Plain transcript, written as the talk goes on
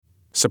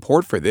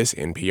Support for this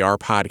NPR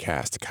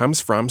podcast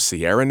comes from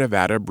Sierra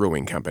Nevada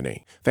Brewing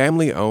Company,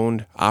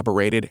 family-owned,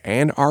 operated,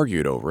 and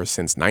argued over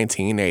since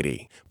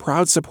 1980.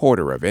 Proud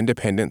supporter of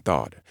independent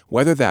thought,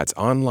 whether that's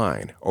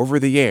online,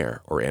 over the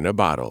air, or in a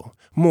bottle.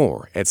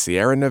 More at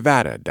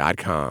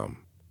sierranevada.com.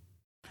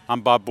 I'm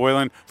Bob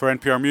Boylan for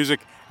NPR Music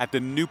at the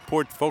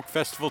Newport Folk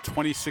Festival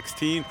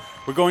 2016.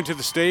 We're going to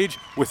the stage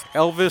with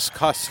Elvis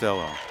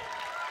Costello.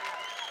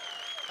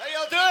 How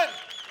y'all doing?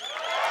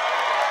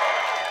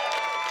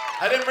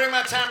 I didn't bring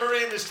my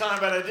tambourine this time,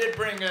 but I did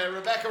bring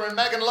Rebecca and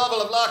Megan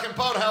Lovell of Larkin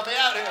Poe to help me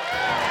out here.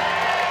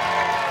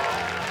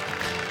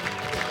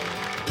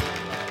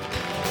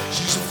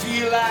 She's a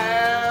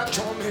feline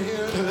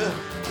tormentor,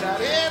 not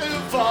any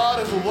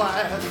thought of a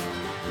wife,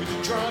 with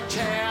a drunk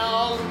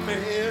town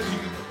man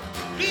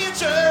who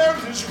leads her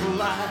miserable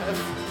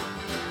life.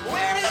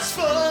 When it's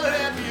full of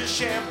empty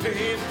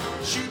champagne,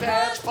 she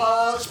pats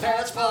paws,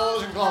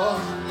 and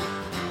claws.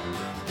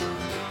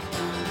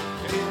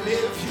 And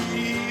if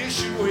he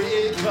should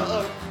wake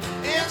up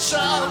in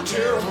some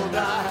terrible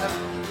dive,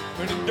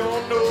 when he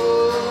don't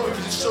know if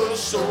he's so,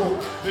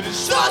 that he's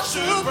so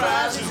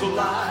surprised he's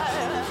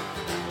alive.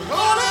 We're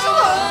gonna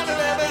run and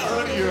let me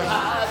under your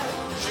hide.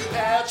 She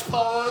pats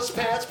paws,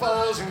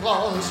 and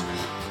claws.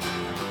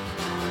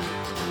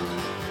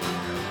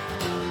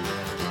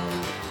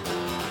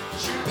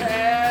 She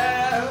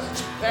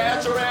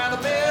pats around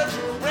the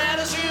bedroom,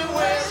 Brandis in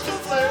ways to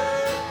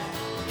flirt.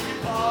 He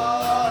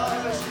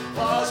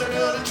pause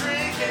another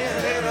drink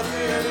and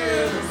anything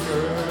in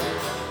her.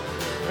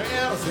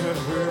 Anything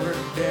her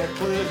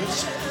necklace.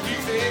 He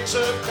thinks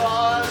of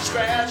cars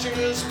scratching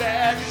his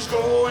back. He's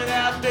going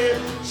out there,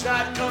 he's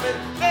not coming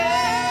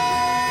back.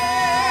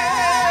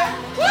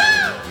 Woo!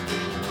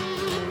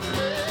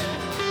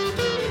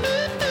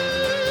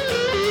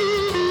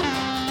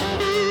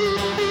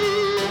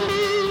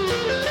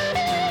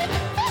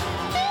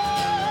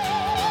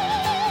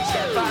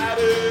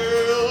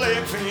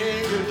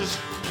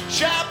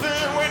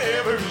 Shopping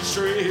whenever he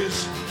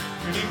strays,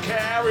 and he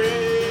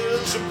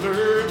carries a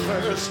bird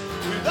purse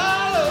with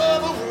all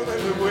of a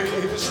womanly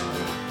ways.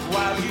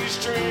 While he's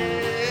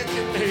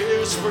drinking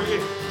his spray,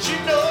 she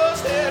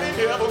knows that he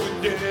never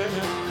would dead.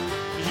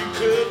 You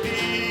could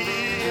be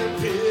in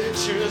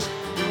pictures,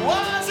 the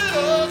ones that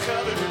are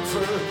covered in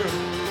fur.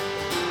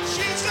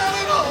 She's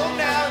coming home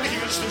now, and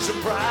here's the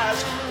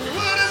surprise. You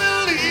wouldn't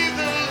believe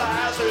the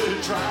lies that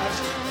it tries.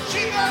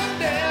 She got him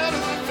down to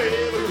her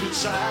favorite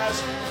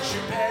size. She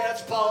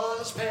pats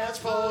paws,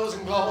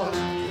 and claws.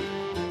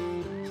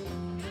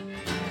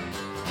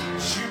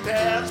 She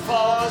pats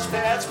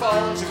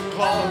paws, and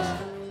claws.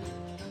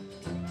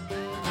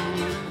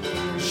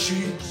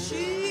 She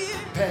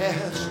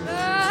pats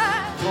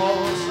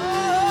paws.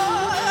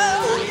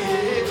 Oh,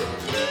 yeah.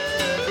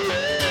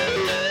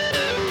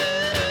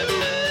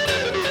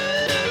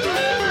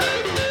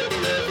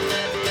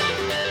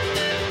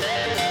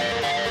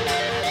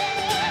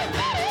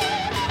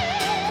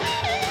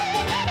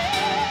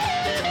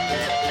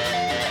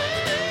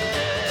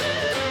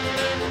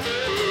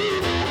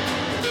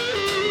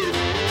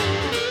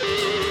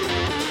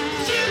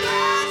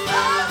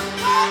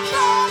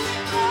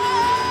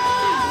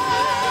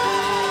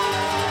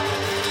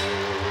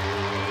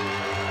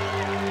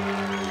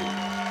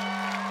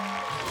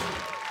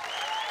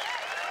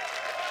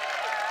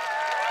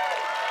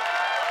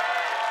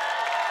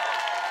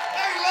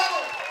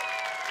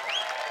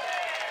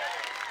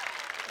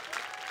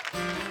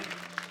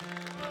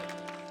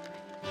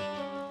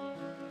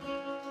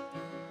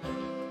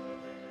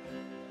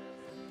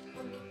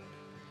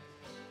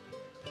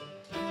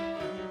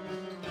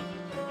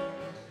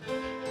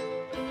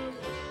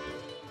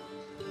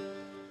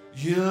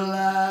 Your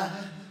life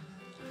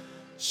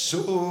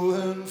so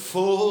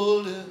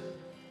unfolded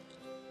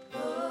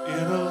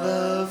in a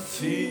love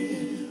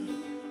field,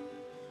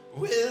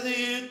 whether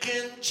you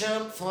can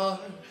jump far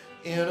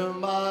in a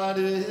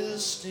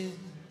modest inn,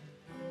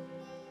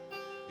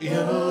 in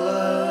a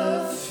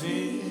love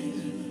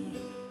field,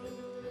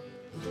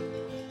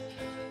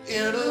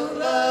 in a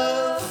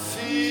love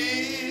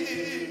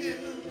field,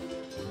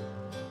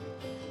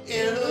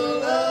 in a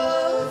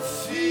love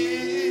field.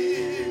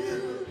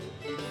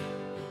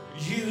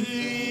 You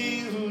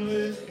leave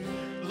with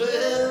your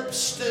lips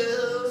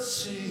still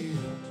sealed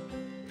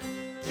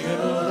in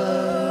a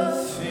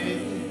love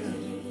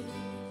field,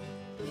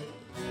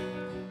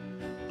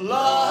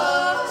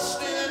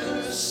 lost in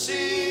a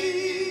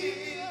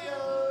sea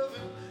of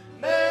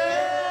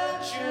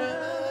imaginary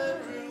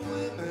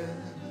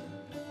women.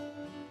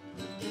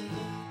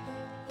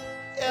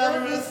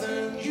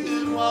 Everything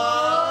you'd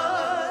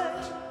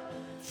want,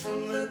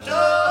 from the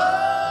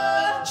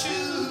door to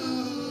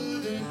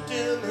the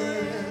dimmer.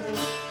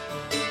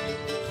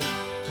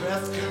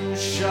 Breath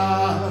comes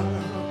sharp,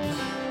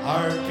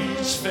 heart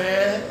beats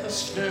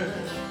faster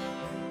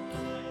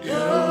in a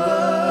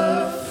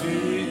love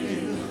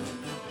field.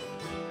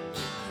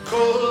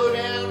 Cold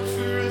and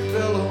for a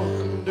pillow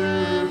under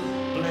a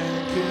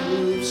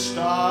blanket of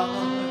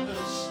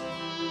stars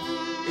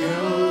in a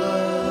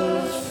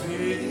love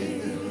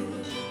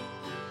field.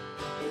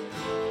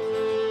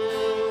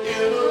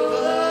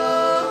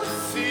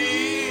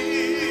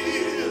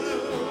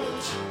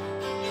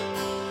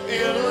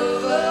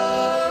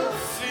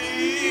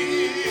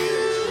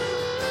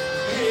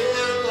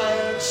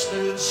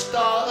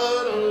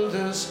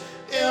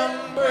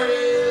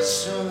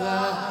 embrace of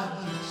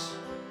eyes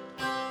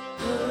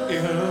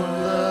in a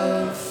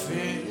love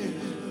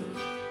field,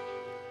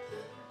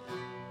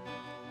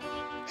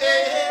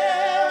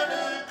 and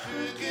a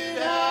crooked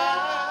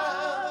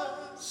eye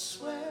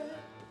swear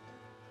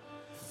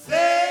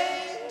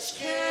things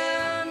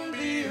can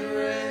be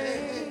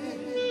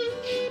arranged.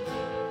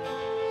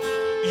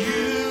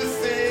 You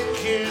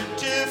think you're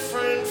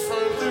different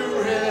from the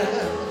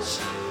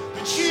rest,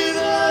 but you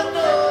don't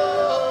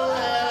know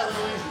how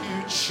you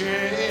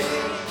change.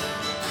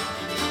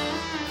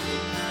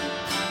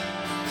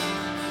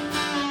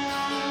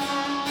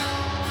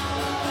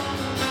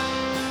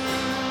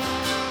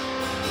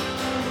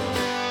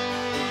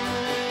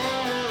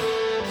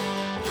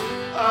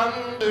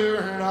 Under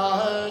an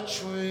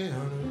archway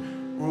on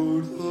a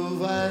road of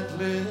white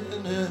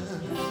linen,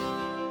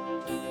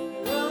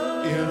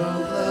 in a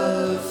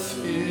love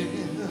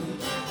field,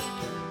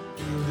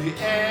 the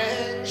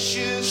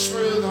anxious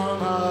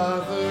rhythm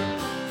of a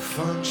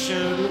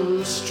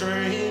functional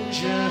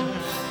stranger,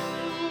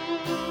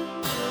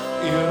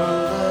 in a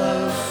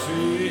love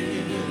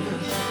field,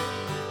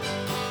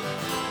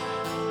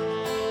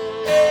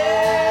 in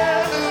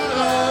a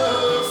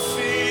love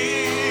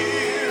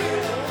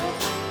field,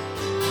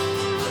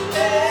 in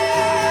a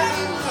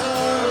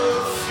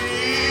love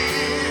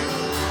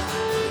field.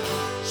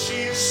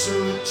 She's so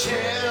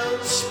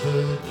tense,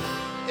 but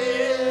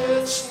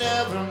it's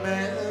never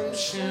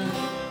mentioned,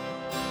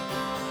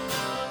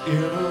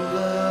 in a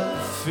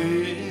love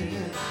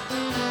field,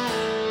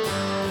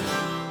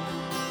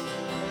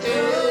 in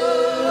a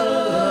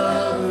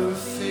love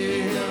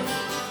field,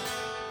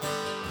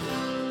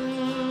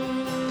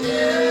 in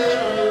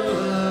a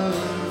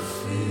love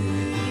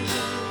field.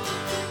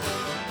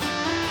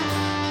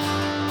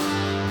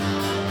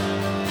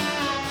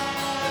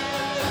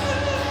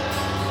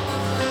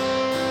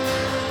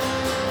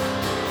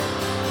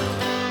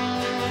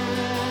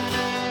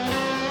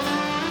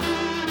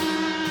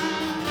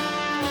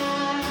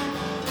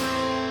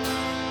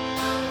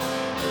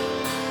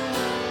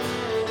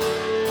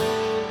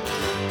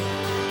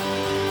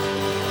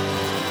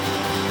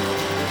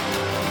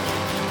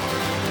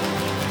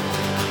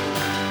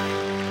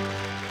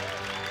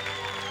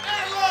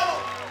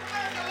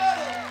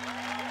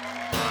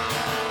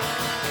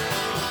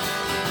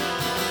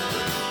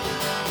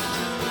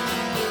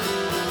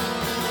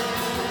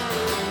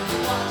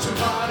 Once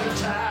upon a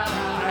time,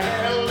 I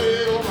had a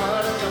little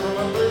money, couple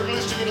of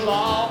burglars took it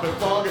along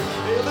before you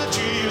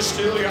elegy is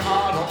still your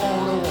heart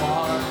on the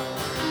one.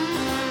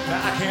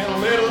 Now I can't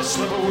let it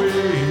slip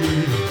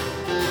away.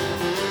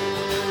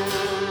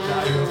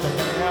 Now if the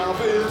man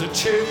with the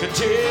ticket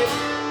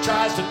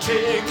tries to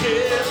take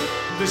it,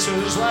 this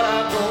is what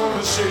I'm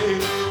gonna say.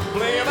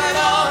 Blame it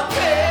on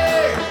me.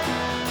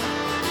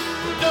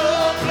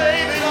 Don't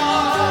blame it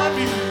on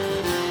me.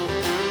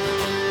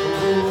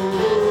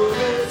 Oh,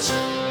 it's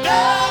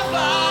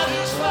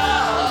nobody's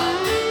fault,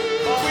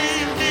 but we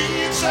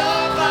need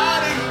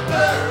somebody to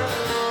burn.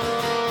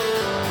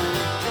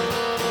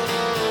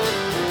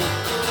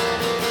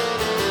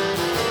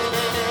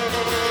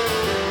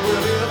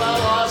 Well, if I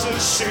was a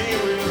saint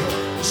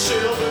with a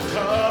silver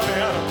cup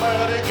and a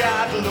muddy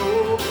got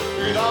low,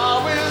 we'd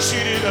always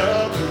heat it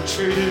up and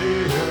trade it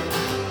in.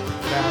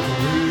 Now the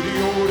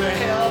radio to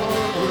heaven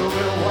will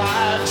be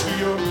wide to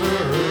your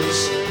nerves.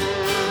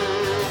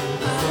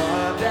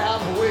 Run down,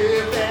 way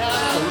down,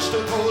 coast to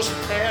coast,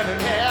 hand in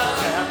hand,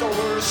 at the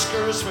worst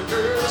skirts for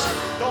girls.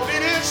 Don't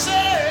need it satisfied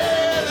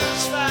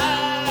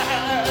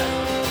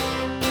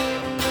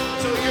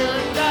till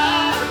you're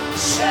not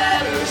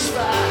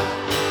satisfied.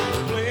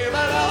 Blame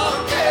it on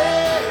me.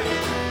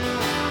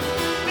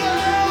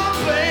 Don't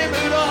blame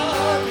it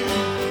on me.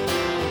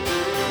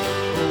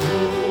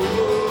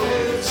 Oh,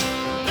 it's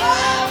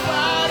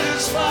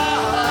nobody's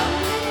fault.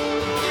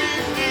 We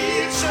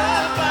need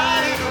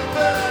somebody to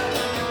burn.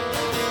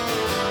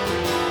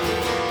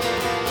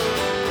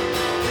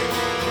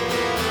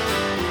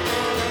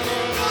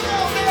 Come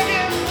on,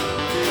 Megan.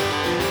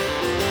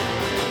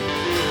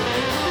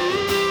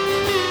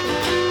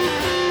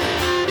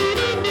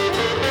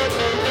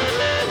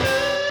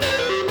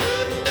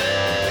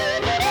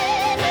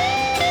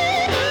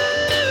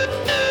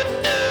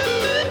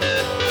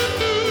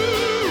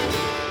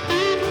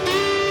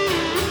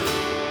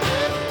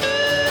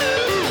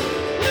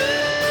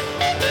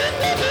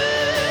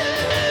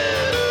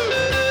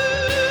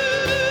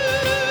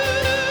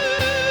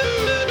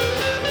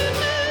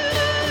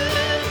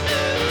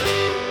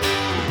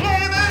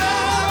 Blame it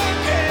on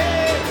me.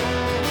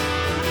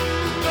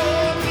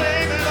 Don't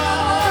blame it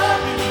on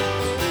me.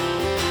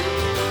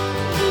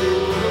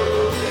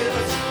 Oh,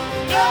 it's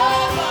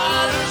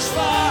nobody's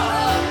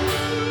fault,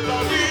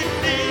 but we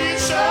need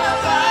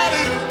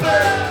somebody to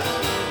burn.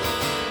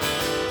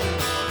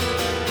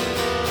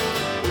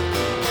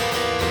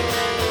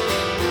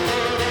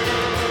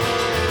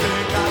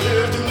 Think I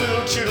lived a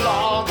little too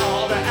long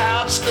on the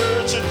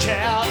outskirts of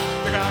town.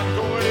 Think I'm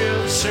going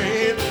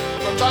insane.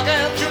 I'm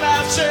talking to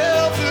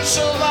myself for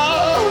so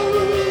long.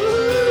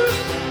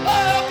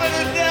 Oh, but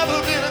it never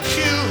been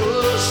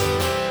accused.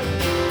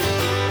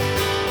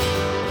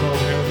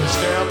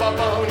 step up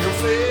on your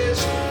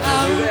face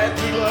with that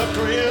good luck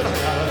grin. I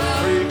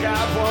break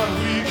out one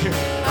weekend,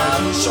 I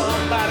do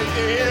somebody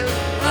in.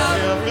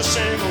 Every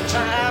single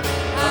time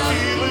I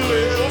feel a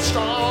little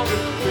stronger.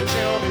 They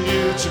tell me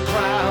it's a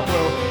crime.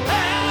 Well,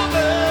 how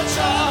much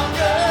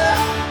longer?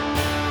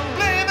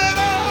 Blame it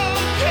on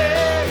me.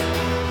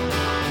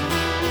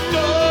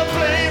 Don't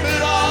blame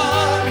it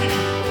on me.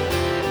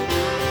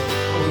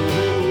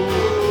 Oh,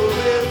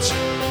 it's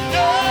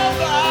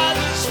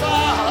nobody's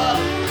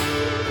fault,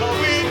 but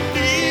we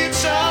need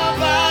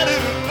somebody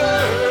to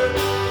learn.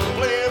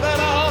 Blame it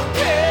on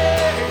me.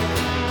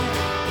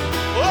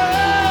 Oh,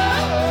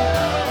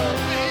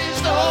 please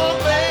don't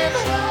blame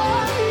it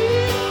on me.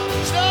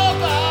 It's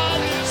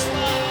nobody's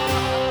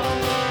fault,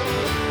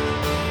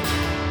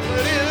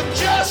 but it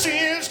just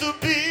seems to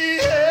be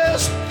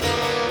his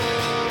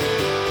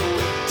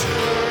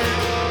turn.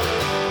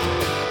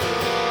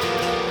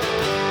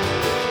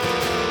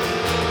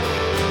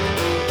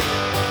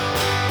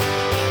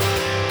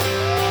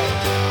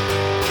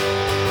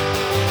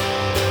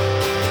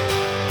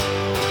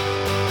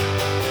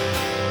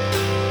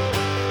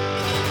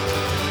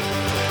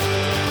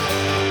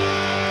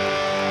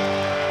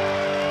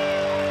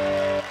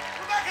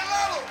 Make it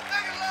level,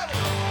 make it level.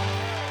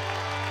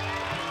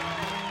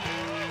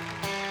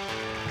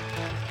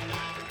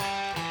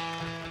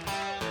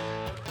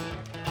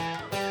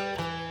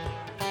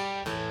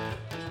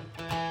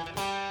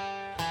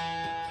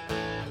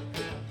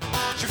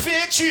 She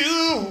fix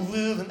you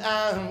with an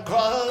iron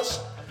cross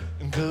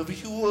and cover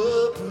you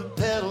up with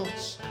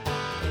petals,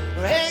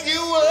 or hang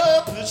you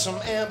up with some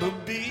amber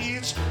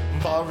beads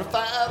and borrow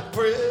 5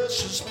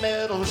 precious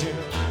metals. Yeah,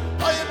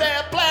 or in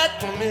that black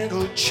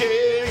flamingo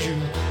chair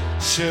you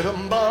sit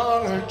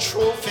among her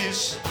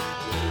trophies,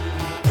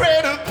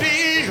 pray to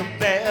be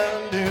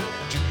abandoned.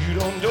 You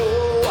don't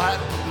know what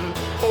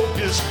hope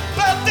is,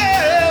 but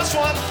there's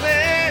one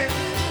thing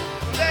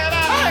that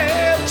I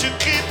have to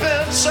keep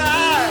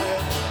inside.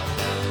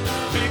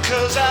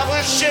 Because I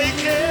was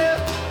shaking,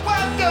 why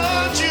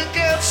don't you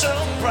get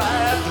some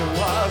pride? There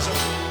was a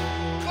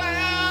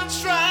clown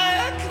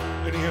strike,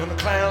 and in the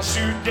clowns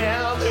threw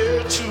down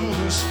their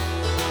tools.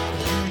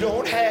 You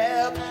don't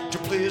have to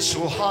play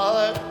so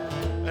hard,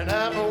 and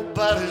I'm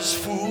nobody's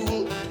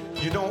fool.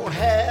 You don't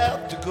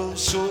have to go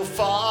so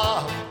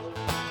far,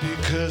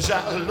 because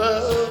I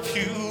love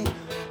you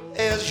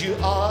as you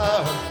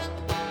are.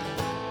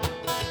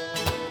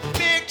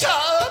 Big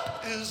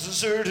Top is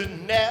deserted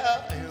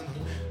now, and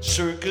the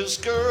circus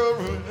girl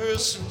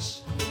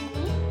rehearses.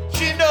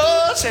 She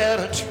knows how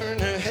to turn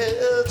her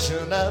heads,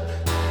 and I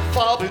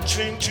fall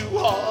between 2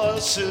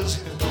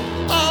 horses.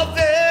 All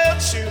that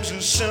seems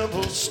a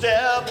simple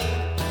step.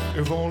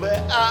 If only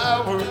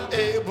I were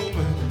able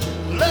to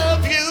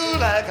love you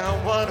like I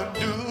wanna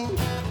do,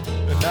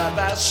 and not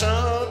like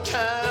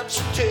sometimes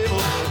the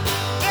table.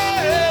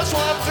 There's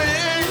one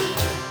thing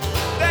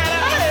that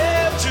I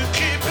have to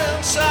keep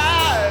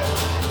inside,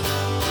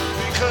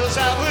 because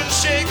I was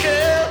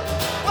shaking.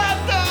 Why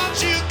don't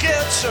you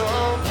get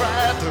some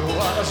pride? There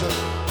was a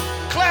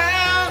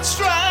clown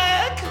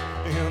strike,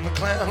 and the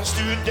clowns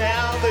threw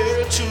down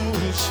their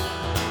tools.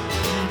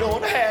 You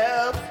don't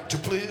have to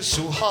play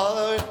so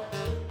hard,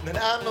 and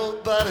I'm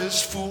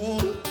nobody's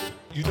fool.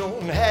 You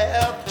don't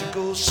have to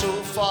go so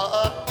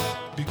far,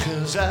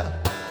 because I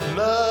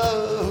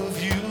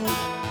love you.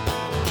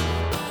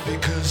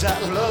 Because I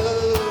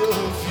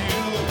love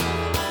you.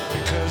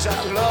 Because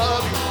I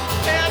love you.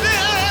 And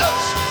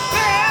it's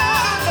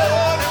there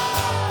for the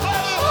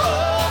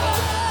whole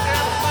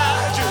and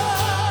remind you.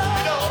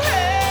 You don't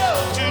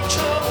have to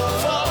trouble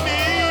for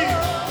me.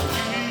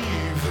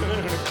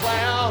 Even a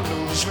clown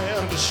knows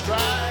when to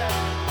strike.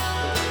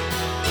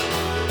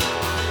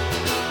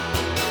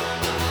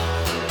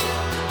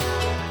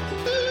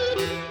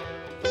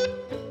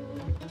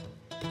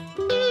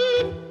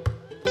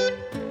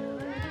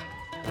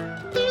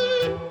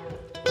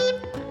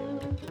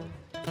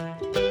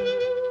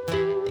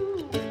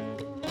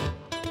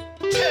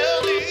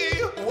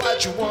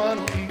 You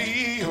want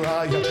me, or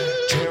are you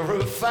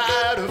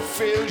terrified of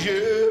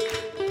failure?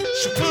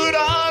 So put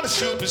on a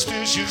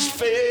superstitious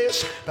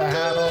face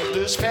behind all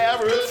this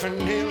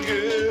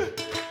paraphernalia.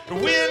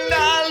 We're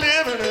not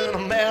living in a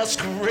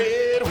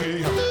masquerade.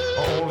 We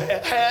only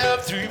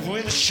have 3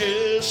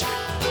 wishes.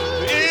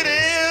 It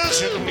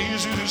isn't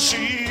easy to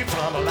see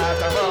from a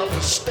lifetime of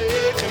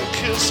mistaken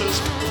kisses.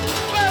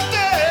 But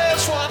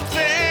there's one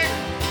thing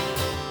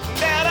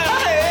that I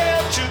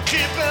have to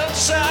keep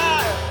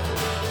inside,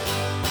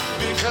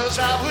 because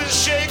I was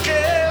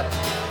shaking.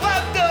 Why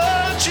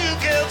don't you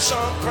get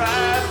some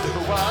pride?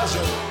 There was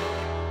a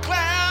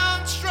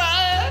clown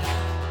strike,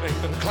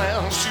 and the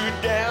clowns threw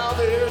down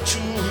their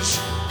tools.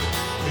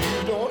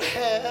 You don't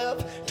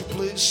have to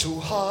play so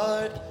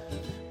hard,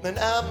 and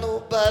I'm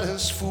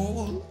nobody's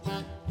fool.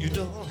 You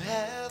don't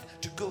have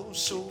to go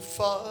so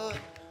far.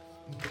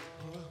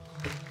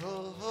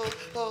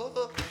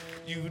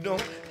 You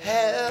don't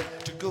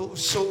have to go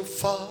so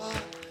far.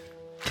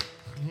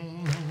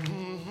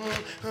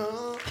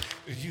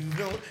 You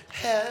don't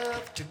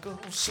have to go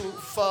so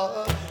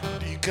far,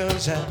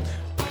 because I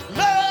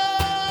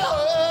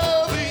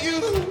love you.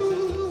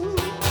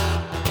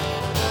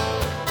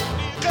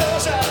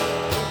 Because I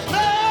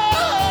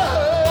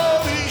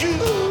love you.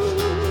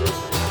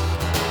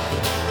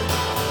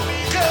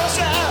 Because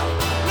I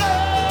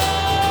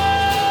love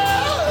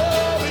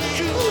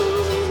you.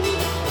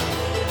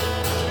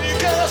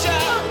 Because I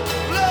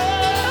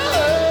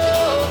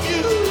love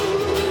you.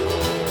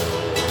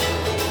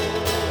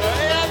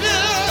 And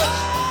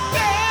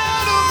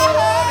the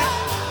morning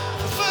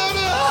for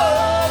the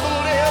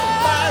humble and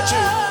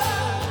mighty,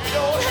 you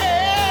don't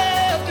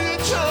have to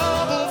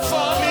tumble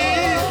for me.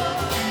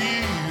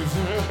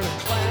 Even a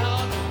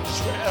clown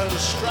try to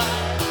strike.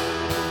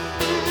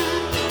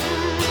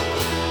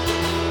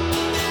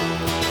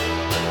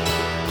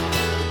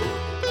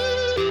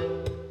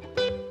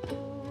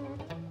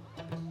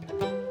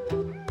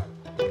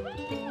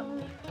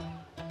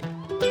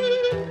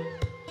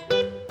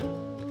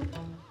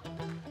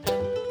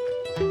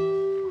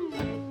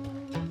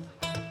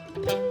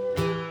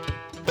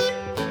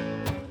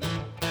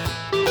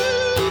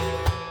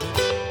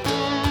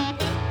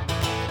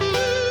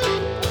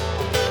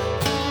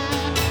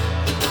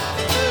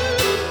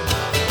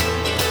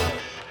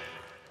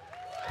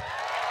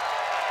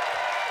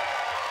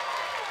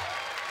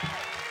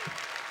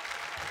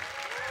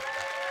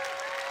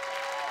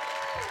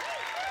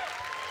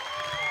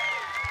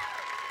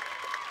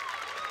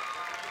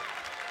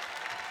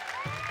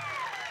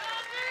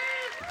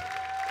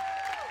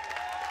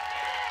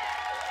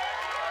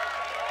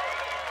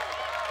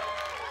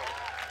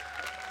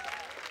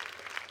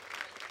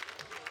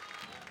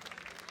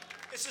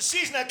 It's the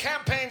season of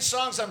campaign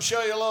songs, I'm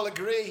sure you'll all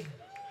agree.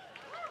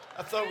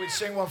 I thought we'd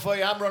sing one for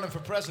you. I'm running for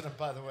president,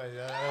 by the way.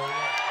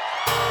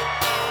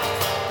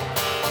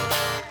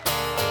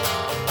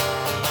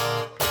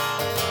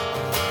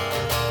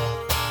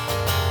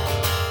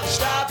 It's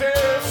not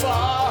very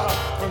far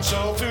from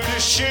soul through the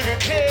sugar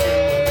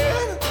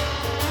cane.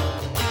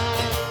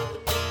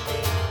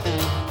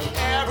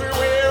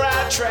 Everywhere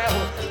I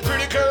travel,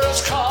 pretty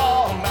girls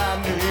call my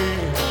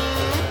name.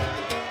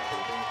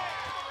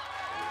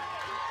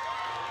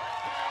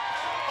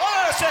 Hold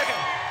on a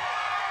second.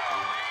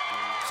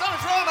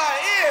 Something's wrong with my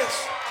ears.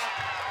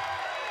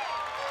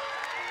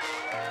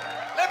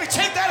 Let me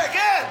take that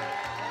again.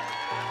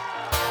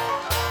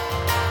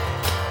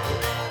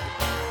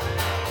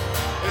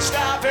 It's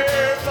not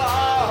very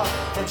far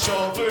from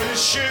Sulphur to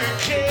Sugar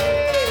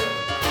Cane.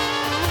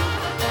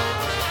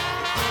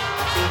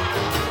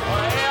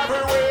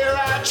 Everywhere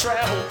I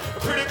travel,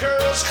 pretty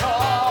girls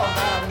call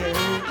my name.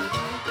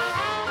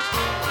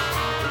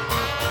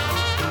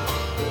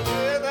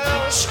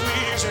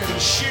 Squeeze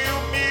and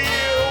shoot me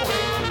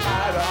away.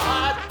 By the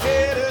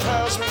hot-headed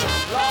husband's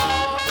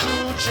long,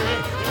 cool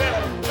drink. You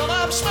better come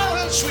up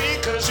smelling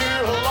sweet, 'cause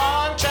you're a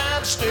long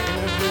time sticking.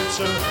 It's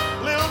a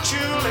little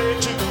too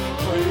late to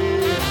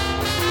complain.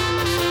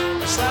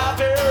 It's not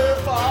very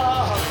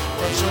far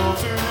from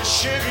Sulphur to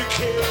Sugar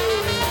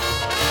Cane.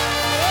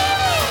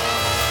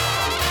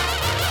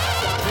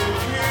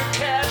 If you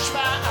catch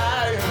my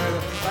eye and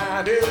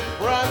find it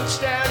runs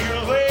down your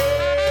leg,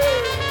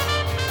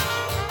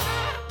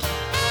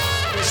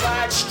 it's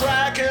like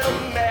striking a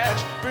match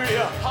pretty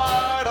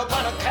hard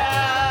upon a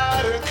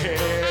cotton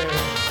can.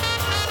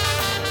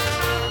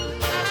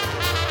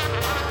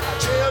 I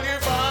tell you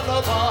from the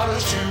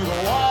waters to the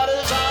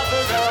waters of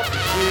the Gulf,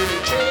 when you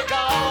take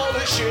all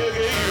the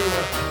sugar, you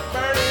are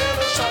burning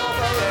the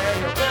sulfur and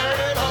you're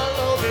burning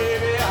hollow,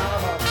 baby.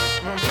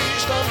 I'm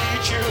pleased to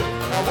meet you.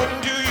 I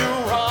wouldn't do you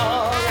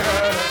wrong,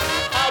 honey.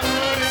 I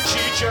wouldn't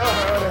cheat you,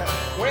 honey.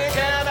 When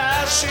can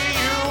I see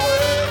you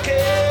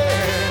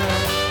working?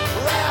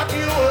 Wrap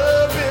you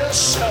up in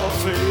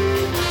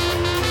cellophane.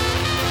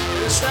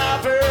 It's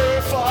not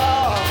very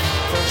far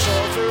from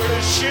Sulphur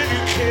to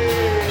Sugar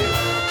Cane.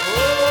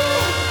 Oh,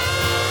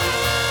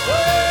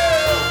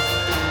 well,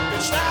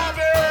 it's not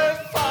very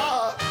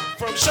far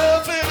from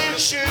Sulphur to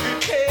Sugar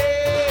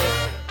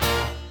Cane.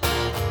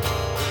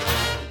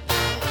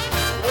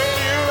 When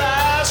your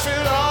eyes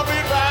fill up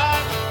in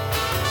right,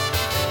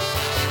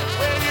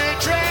 when you're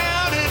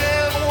drowning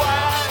in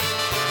wine,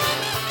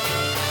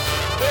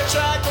 it's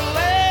like the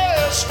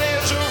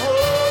spins a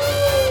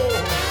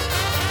road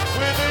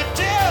with the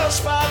dead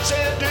spots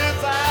and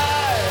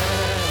divide.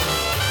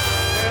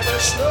 And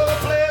there's no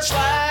place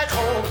like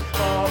home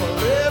for a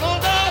little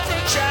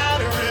different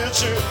China.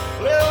 It's a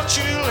little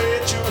too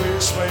late to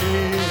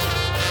explain.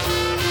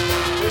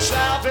 It's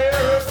not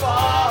very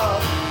far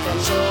from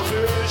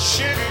Sulphur to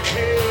Sugar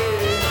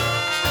Cane.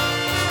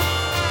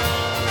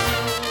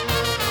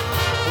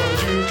 Well,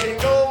 you can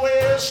go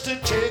west to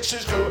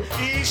Texas, go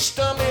east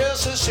to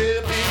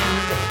Mississippi.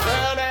 You can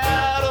run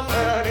out of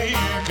money,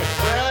 you can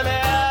run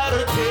out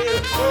of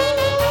debt.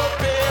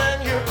 Open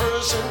your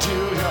purse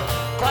until you're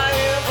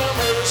crying for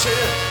mercy.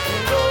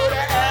 And go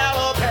to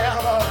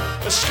Alabama,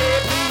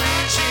 escape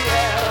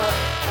Louisiana.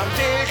 I'm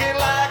digging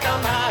like a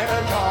mine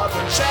in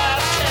northern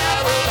South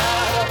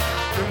Carolina.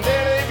 And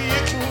then if you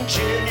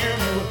continue,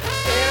 you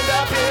end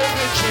up in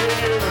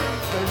Virginia.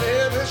 The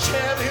living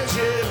champions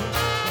in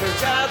the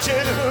down to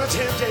the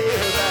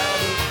tempted.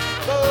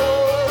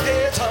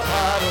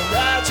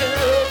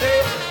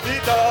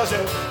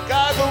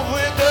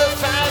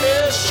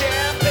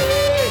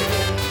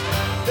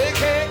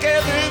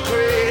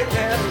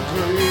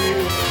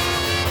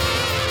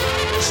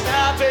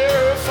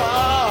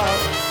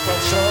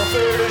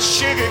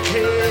 sugar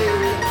cane.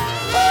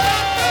 Oh,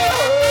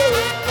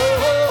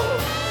 oh, oh.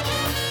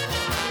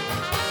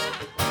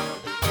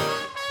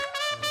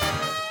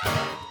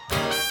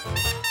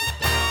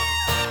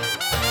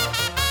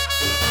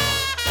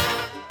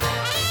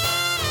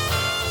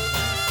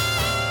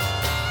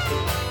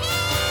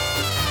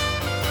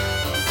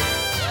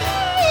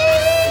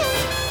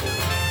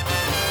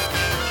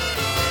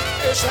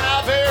 It's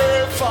not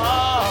very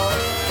far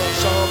from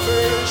some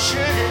very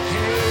sugar cane.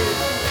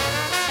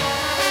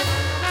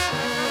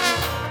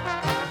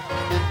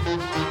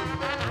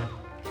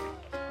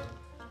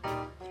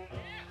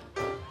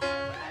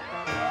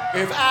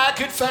 If I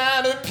could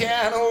find a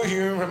piano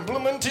here in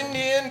Bloomington,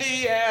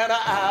 Indiana,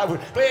 I would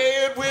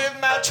play it with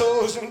my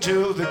toes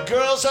until the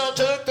girls all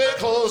took their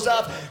clothes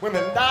off.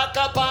 Women knock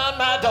up on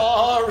my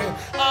door in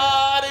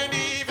odd and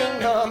even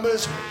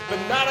numbers, but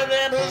none of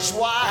them as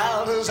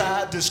wild as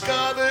I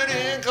discovered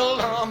in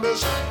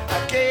Columbus.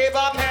 I gave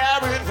up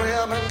married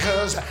women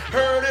 'cause I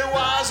heard it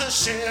was a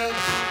sin,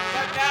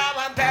 but now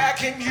I'm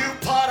back in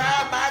Newport.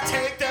 I might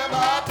take them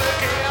up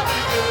again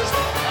because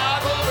I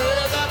go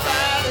with the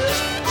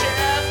finest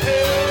champagne.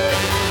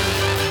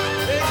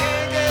 They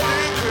can't get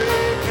the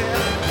grape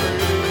and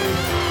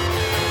grape.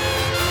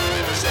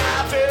 It's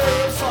not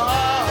very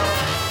far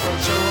from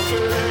some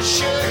very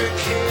sugar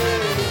cane.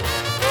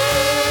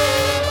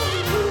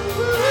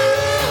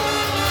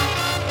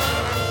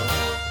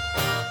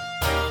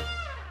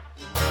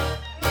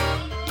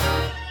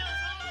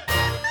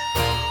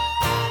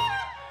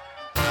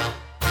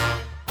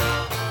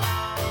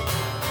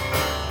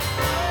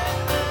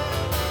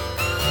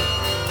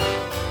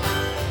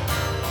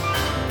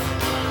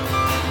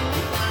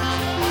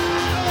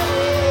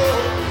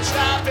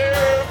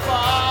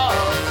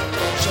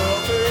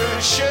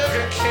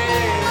 Sugar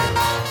cane.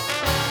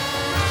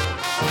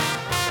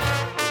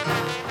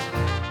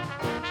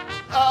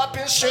 Up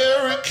in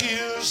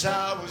Syracuse,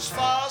 I was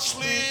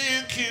falsely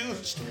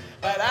accused,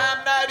 but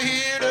I'm not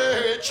here to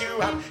hurt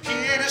you. I'm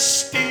here to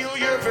steal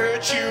your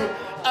virtue.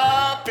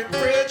 Up in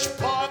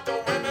Bridgeport, the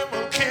women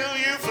will kill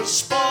you for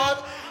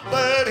sport,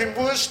 but in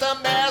Worcester,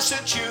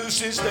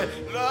 Massachusetts, they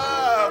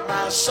love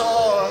my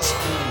sauce.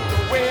 The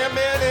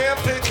women in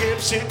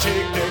Poughkeepsie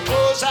take their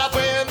clothes off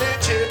when they're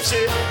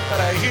tipsy, but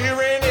I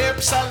hear in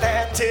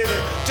Ypsilanti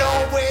they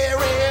don't wear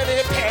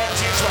any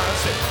panties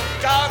once they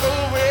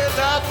goggle with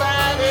the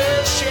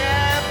finest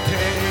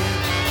champagne.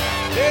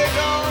 They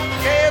gon'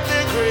 get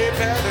the grape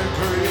and the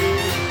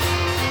grape.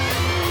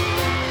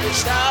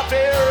 It's not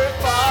very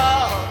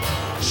far.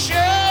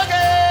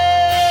 Sugar,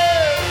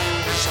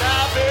 it's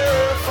not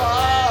very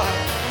far.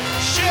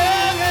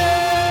 Sugar,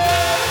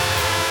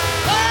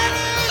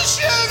 honey,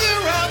 sugar,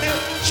 I'm your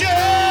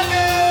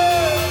sugar.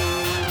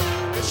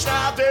 It's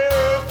not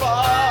very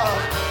far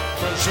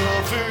from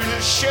some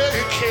foolish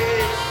sugar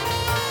cane.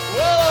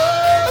 Whoa.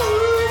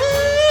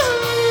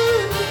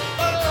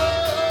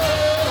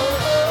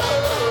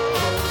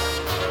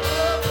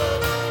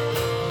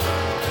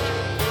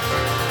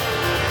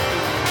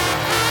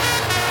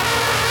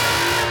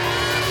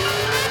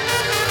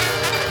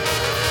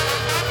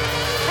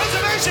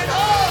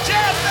 Oh,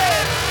 jazz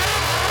band!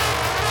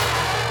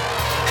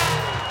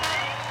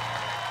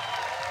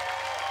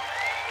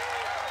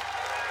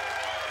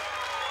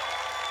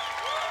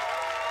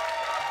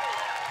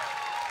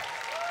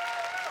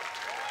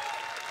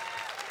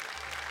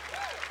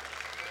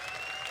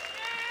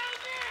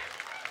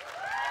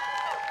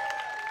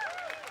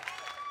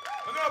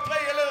 We're going to play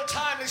you a little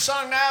timely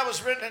song now. It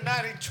was written in the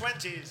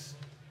 1920s.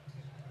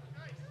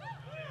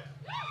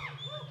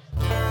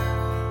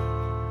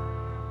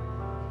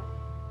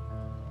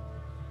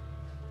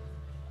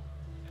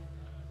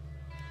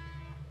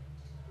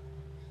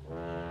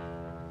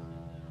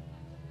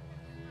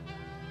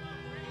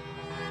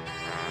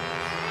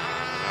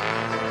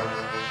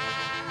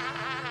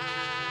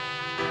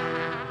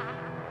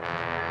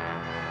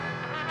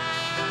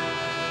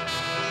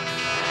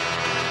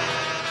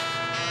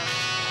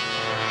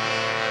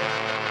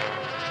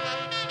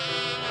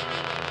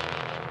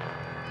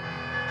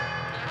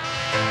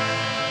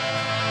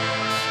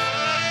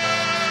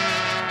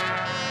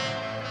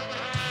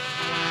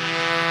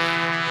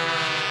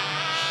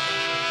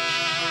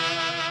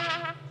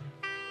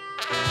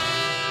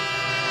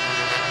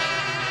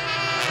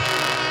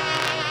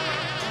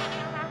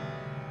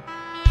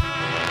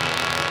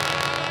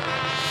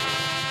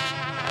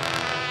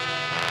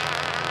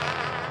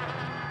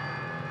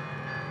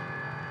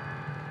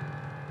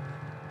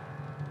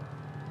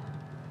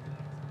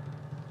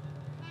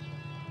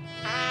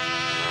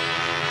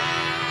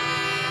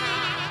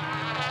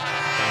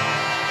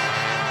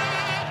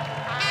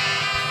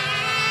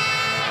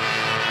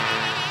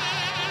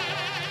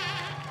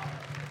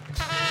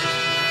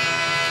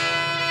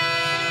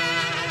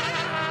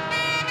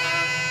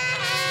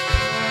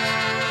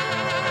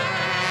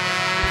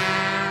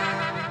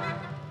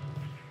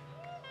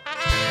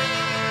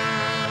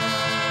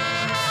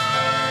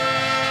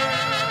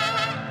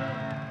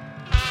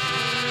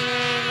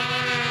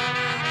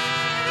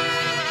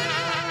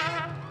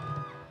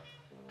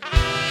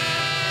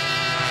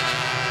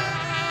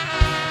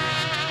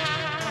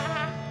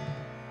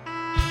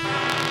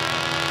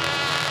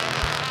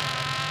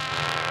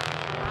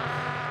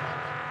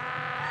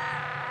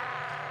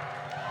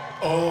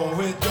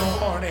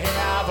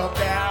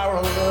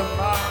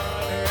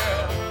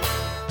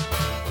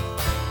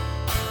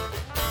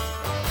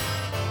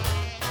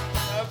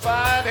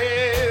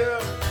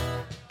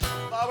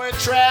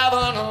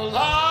 traveling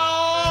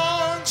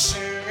along,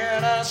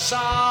 singing a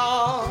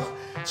song,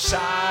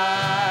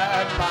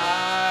 side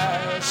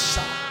by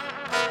side.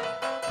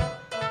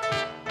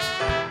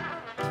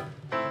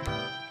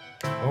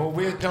 Oh,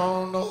 we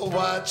don't know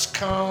what's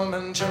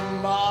coming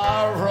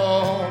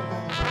tomorrow.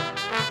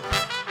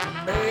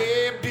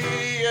 Maybe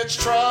it's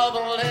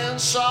trouble and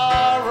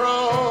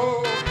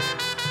sorrow.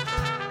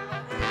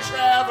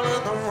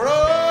 Traveling the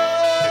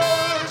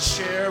road,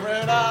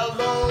 sharing our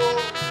load.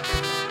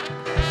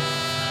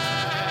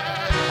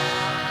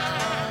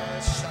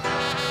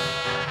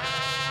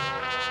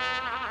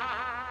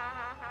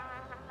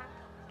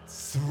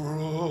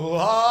 Through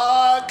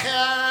all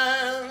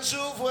kinds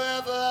of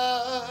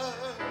weather.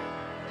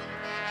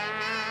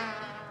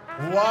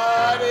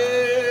 What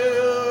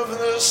if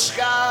the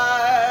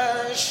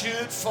sky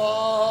should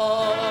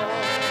fall?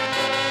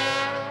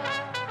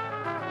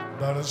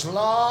 But as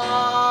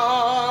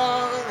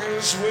long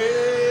as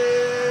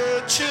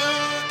we're together,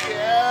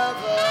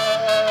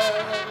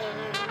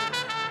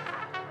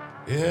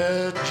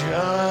 it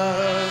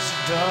just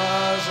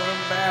doesn't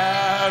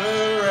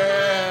matter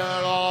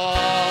at all.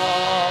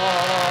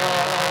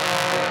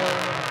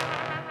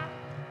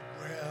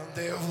 Well,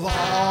 they've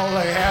all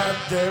had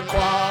their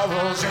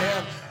quarrels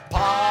and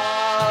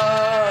parted.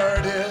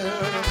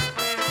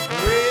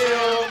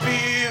 We'll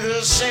be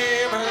the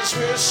same as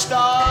we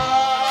started,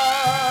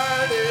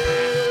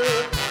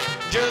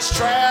 just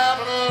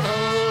traveling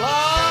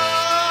along,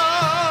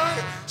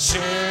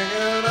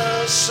 singing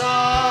a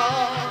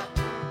song,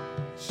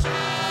 side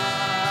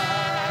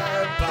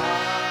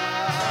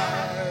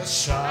by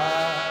side.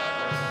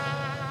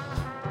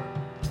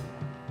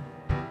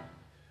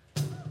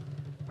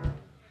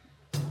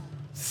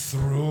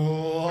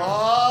 Through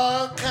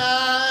all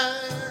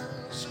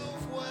kinds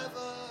of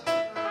weather.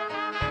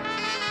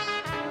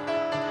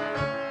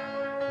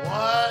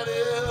 What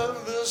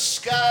if the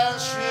sky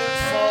should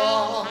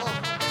fall?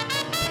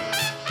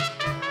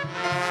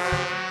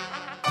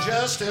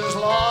 Just as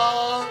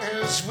long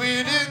as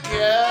we're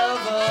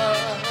together,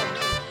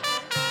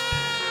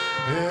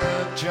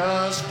 it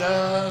just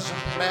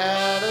doesn't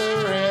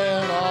matter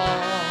at all.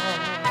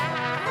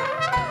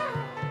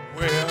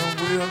 Well,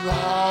 we'll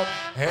all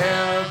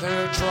have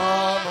their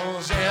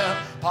troubles and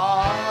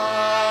parties.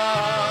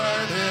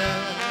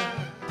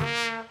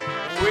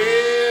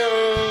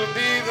 We'll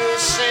be the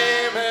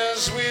same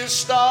as we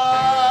started,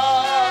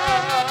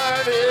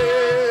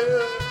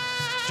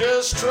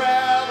 just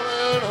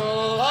traveling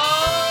along,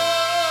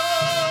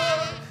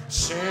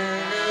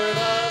 singing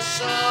a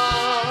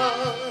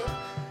song,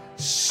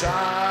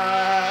 side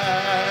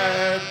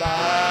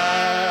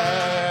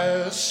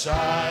by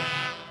side,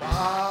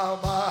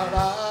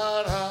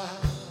 ba-ba-da-da,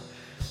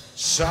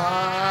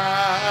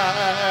 side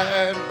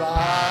by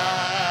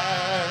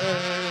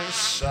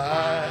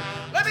side.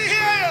 Let me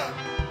hear you.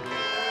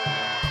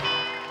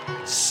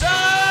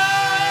 Side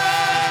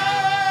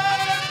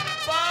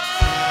by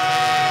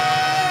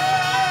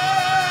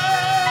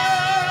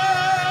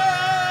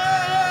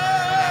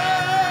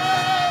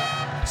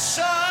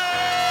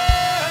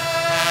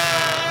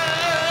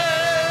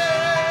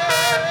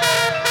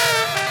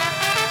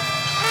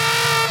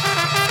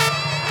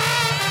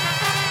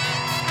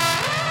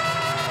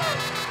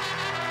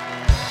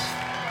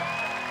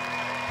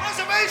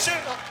Preservation.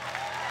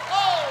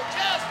 Oh,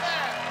 jazz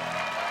band.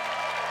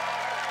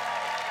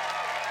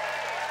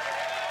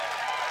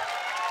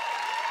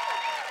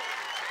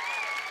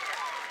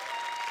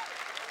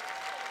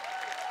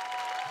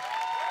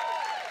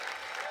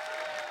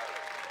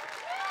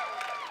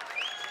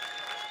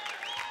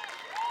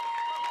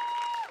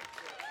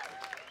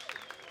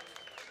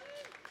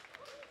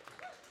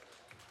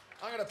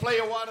 I'm going to play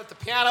you one at the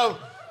piano.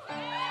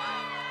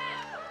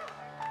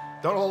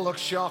 Don't all look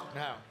shocked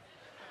now.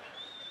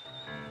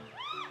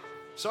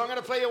 So I'm going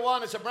to play you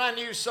one. It's a brand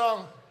new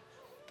song,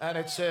 and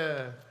it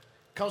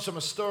comes from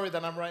a story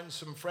that I'm writing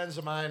some friends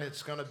of mine.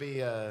 It's going to be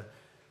an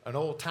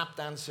old tap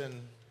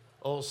dancing,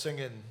 old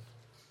singing,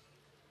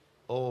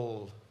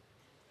 old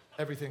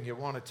everything you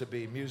want it to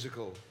be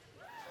musical.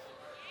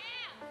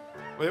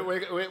 We're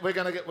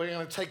going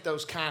to take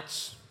those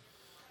cats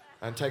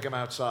and take them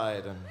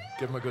outside and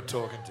give them a good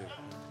talking to.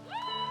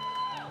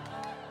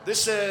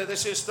 This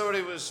here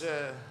story was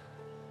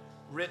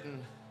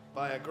written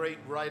by a great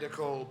writer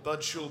called Bud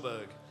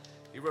Schulberg.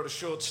 He wrote a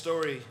short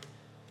story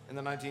in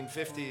the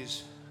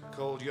 1950s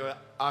called Your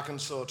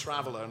Arkansas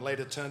Traveler, and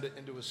later turned it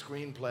into a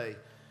screenplay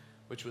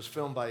which was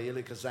filmed by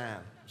Elie Kazan.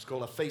 It's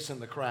called A Face in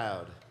the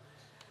Crowd.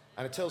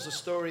 And it tells the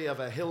story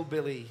of a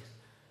hillbilly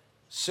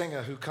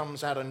singer who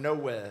comes out of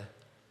nowhere,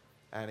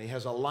 and he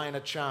has a line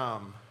of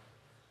charm,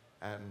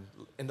 and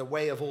in the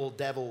way of all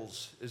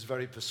devils is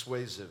very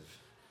persuasive.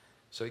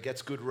 So he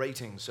gets good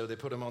ratings, so they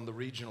put him on the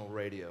regional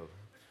radio.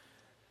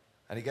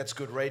 And he gets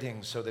good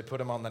ratings, so they put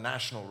him on the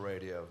national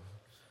radio.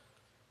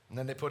 And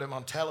then they put him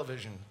on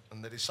television,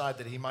 and they decide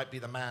that he might be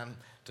the man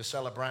to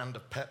sell a brand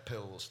of pet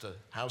pills to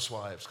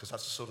housewives, because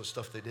that's the sort of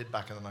stuff they did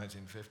back in the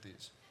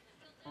 1950s.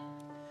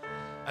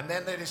 And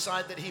then they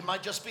decide that he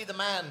might just be the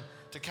man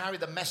to carry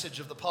the message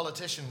of the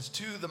politicians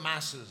to the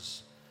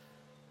masses.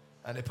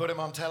 And they put him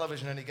on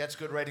television and he gets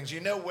good ratings. You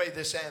know the way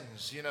this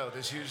ends. You know,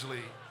 this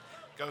usually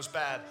goes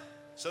bad.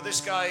 So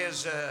this guy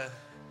is,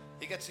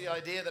 he gets the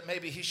idea that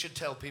maybe he should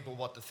tell people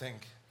what to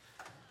think.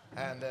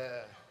 And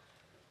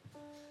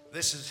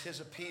this is his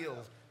appeal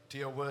to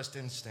your worst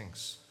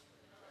instincts.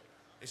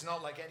 He's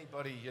not like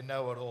anybody you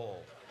know at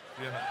all,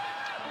 you know.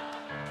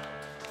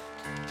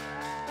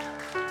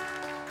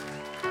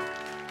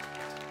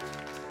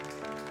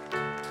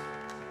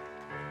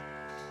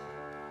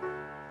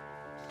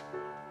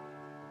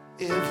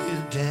 If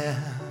you're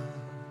down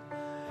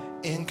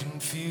and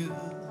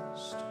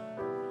confused,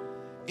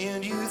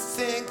 and you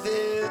think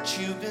that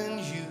you've been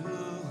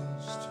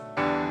used,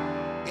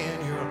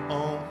 and you're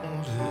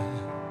only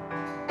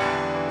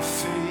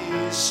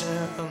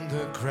facing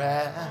the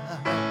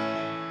crowd,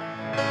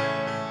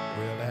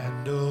 well, I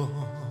know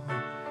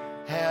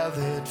how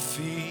that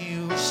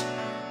feels.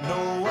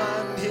 No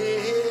one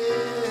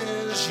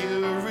hears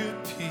your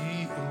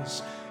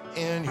appeals,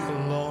 and you're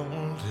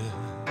lonely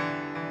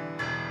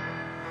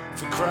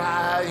for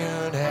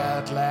crying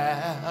out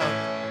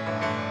loud.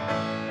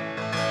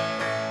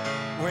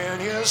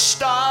 When you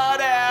start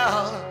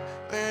out,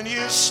 then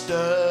you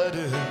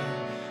stutter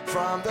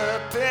from the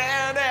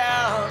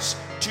penthouse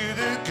to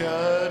the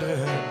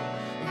gutter,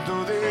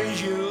 though they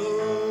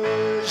usually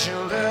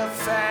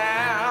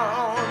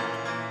found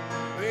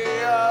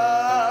the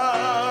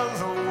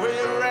other way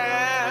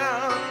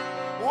around.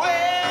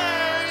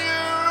 When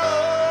you're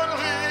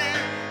only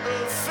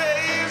a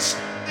face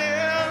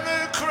in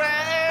the crowd,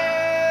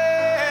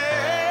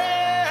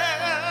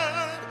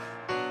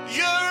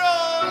 you're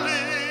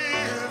only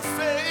a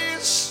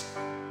face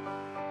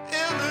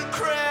in the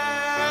crowd.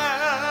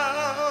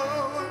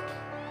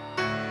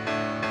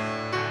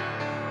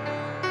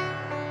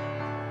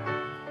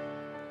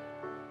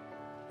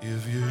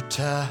 If you're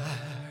tired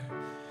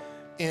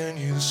and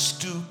you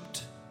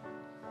stooped,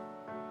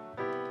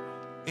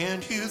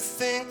 and you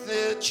think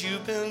that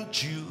you've been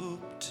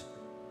duped,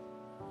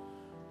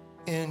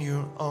 and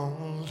you're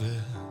only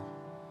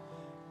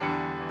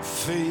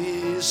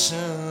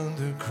facing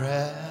the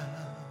crowd.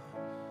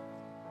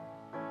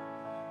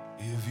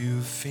 If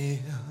you feel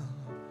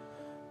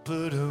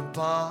put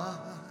upon,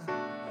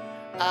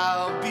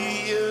 I'll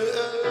be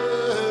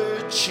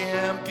your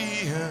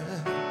champion,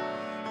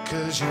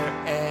 'cause you're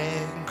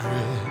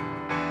angry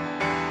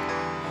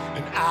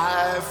and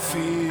I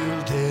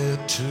feel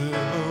dead too.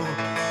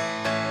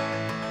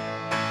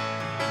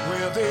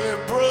 Well,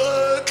 they've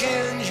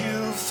broken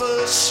you,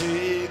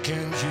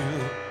 forsaken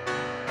you,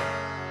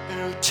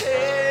 and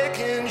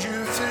taken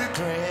you for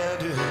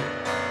granted.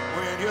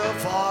 When your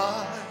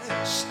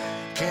voice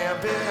can't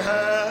be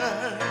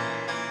heard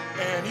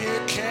and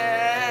you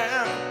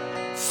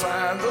can't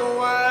find the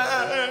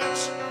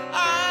words,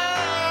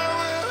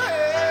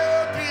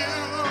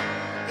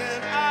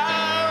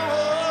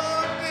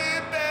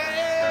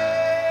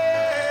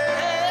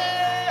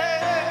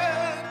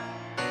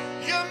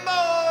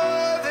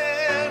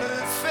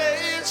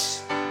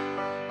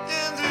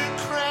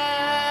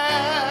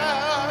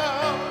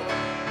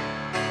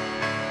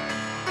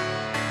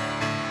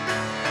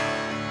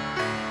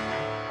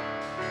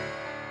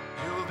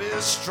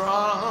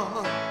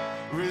 strong,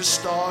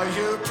 restore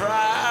your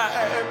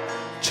pride.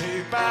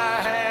 Take my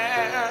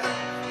hand,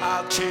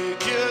 I'll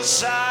take your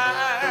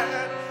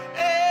side.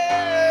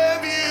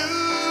 If you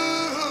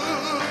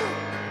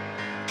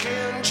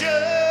can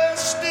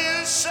just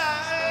decide,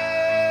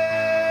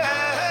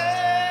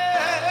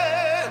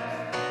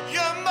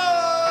 you're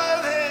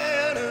more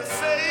than a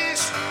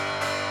face.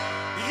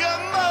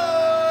 You're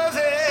more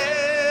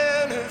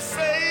than a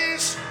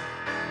face.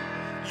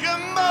 You're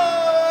more.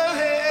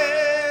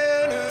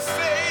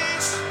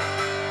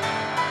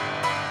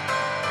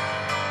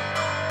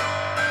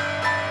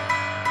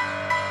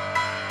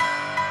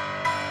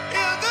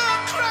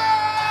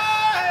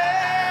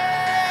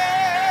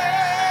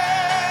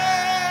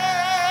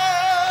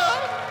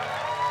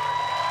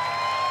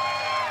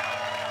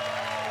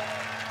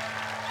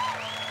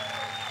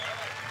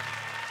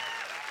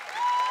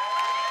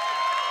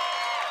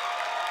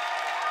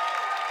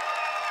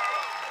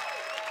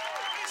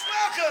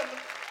 Welcome,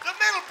 the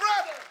middle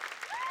brother.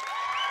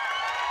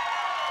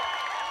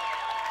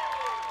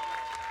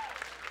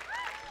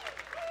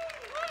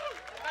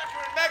 Becca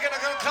and Megan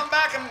are going to come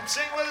back and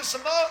sing with us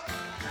some more.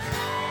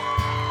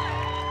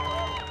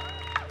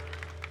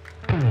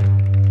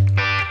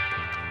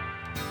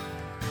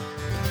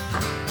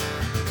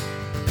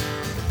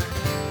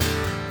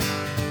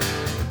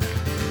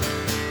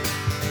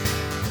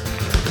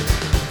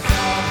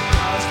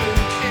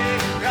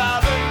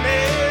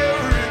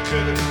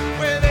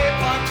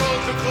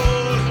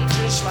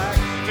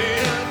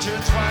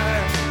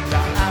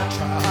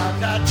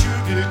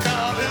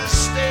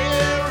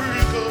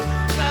 Hysterical,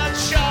 not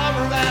sure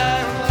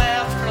about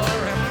laughter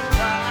and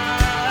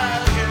crying.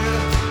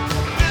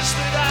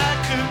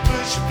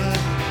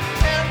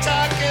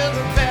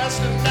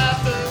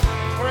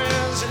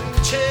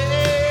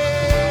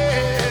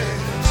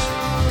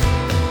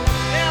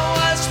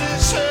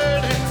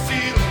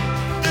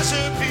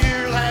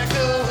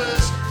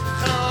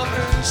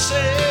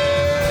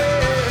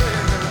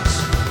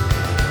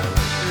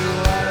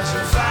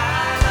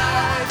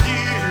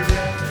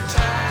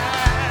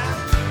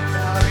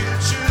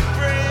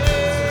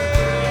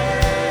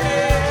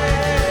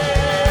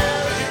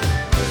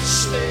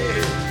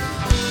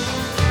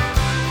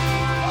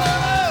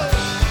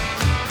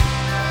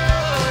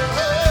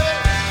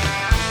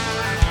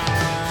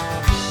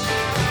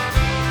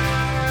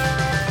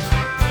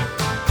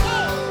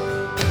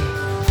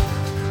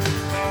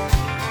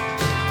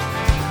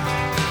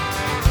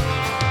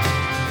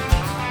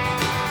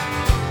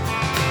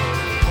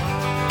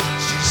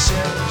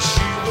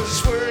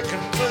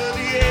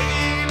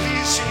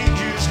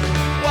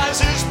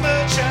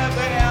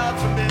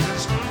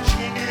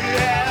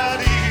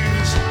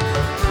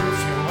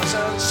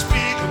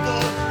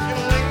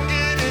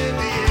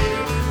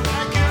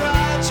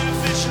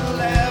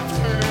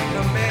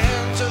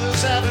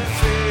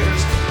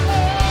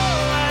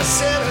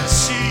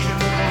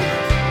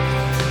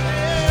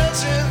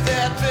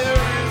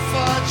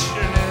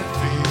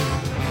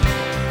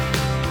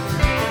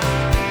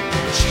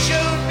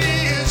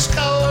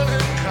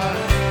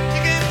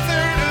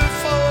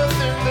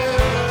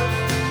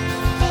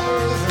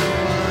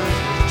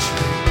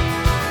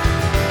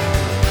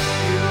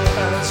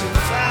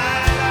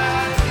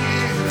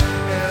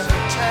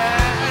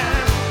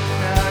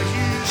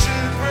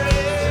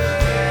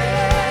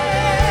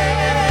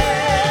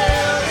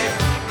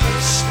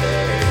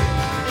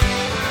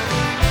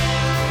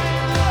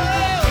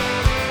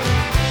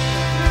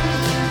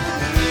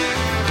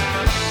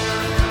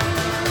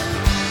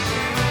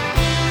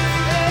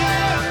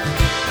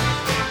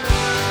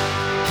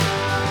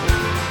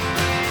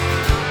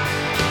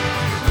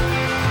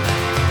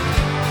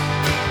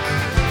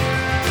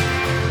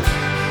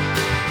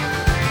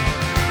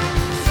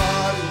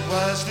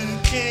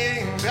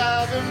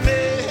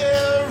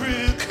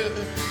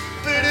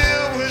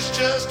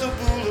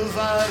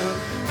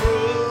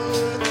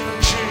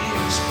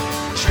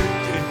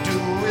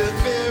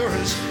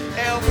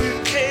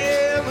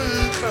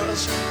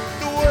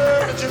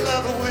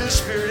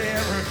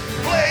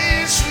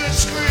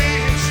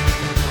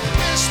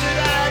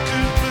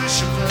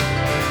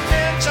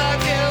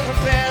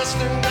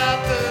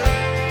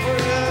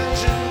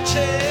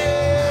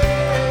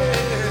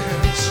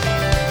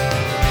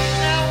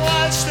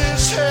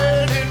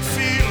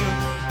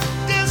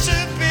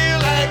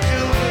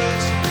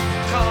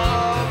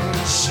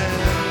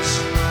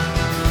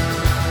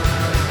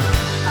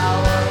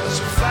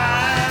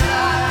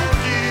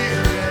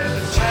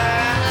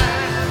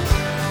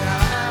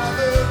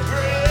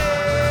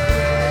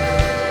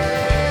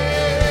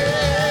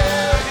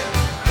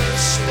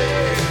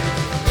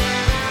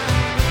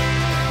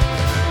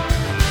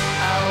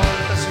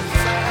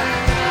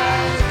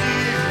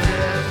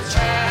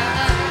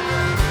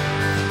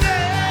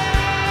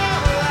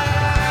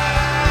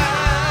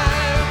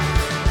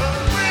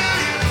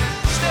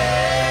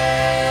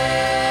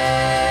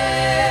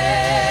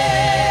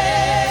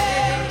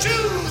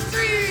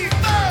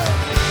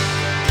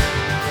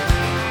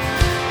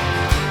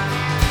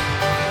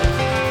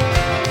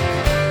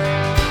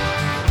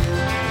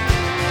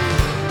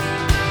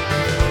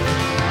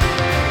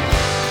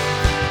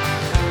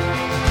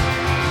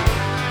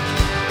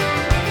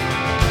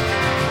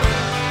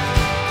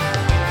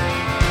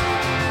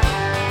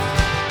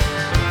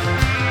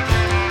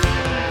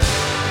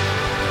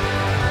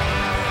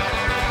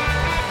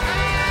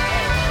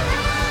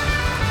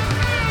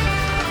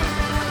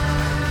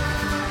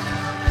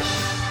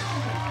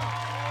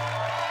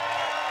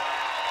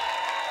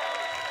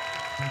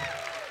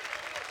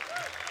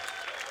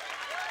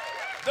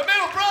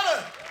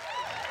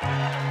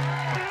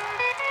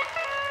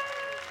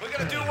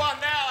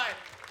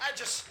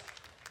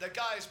 the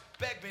guys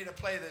begged me to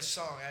play this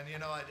song, and you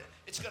know,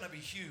 it's going to be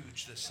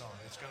huge, this song.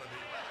 It's going to be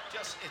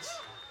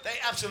they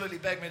absolutely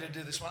begged me to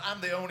do this one. I'm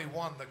the only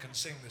one that can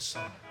sing this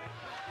song.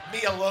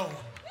 Me alone.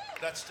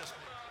 That's just me.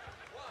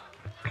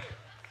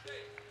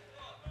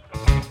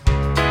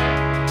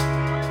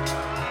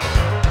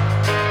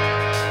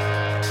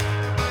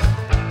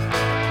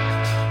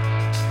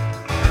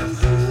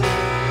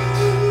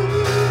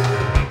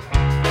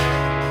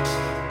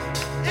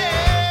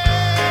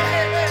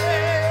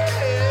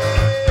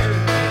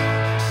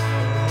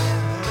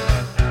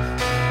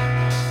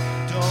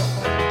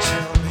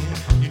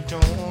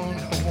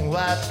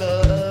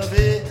 Love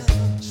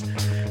is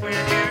when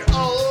you're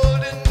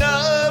old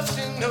enough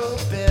to know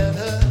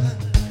better.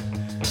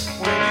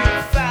 When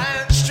you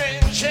find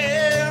strange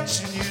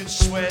hands in your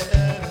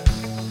sweater.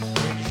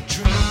 When you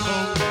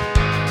dream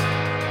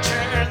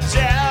turns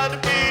out to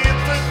be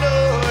the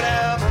Lord.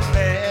 I'm a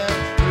man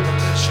with a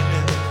mission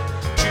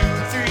to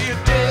 3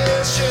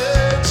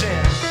 editions,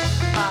 and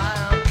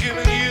I'm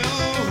giving you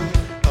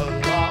a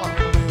long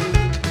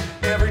look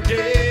every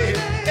day,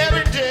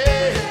 every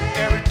day,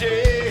 every day.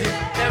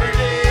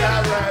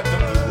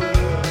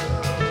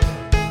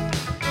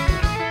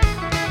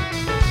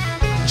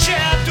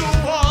 Chapter 1,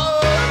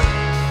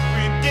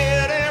 we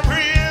didn't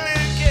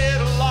really get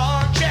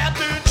along.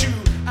 Chapter 2,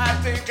 I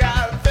think I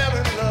fell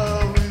in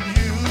love with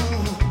you.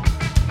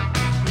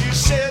 You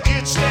said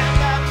you'd stand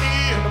by me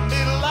in the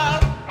middle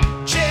of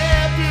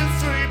Chapter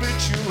 3, but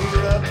you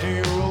were up to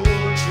your old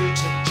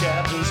tricks and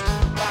chapters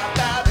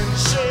 5, and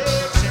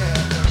 6,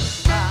 and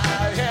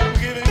I am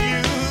giving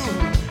you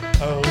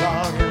a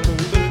longer look.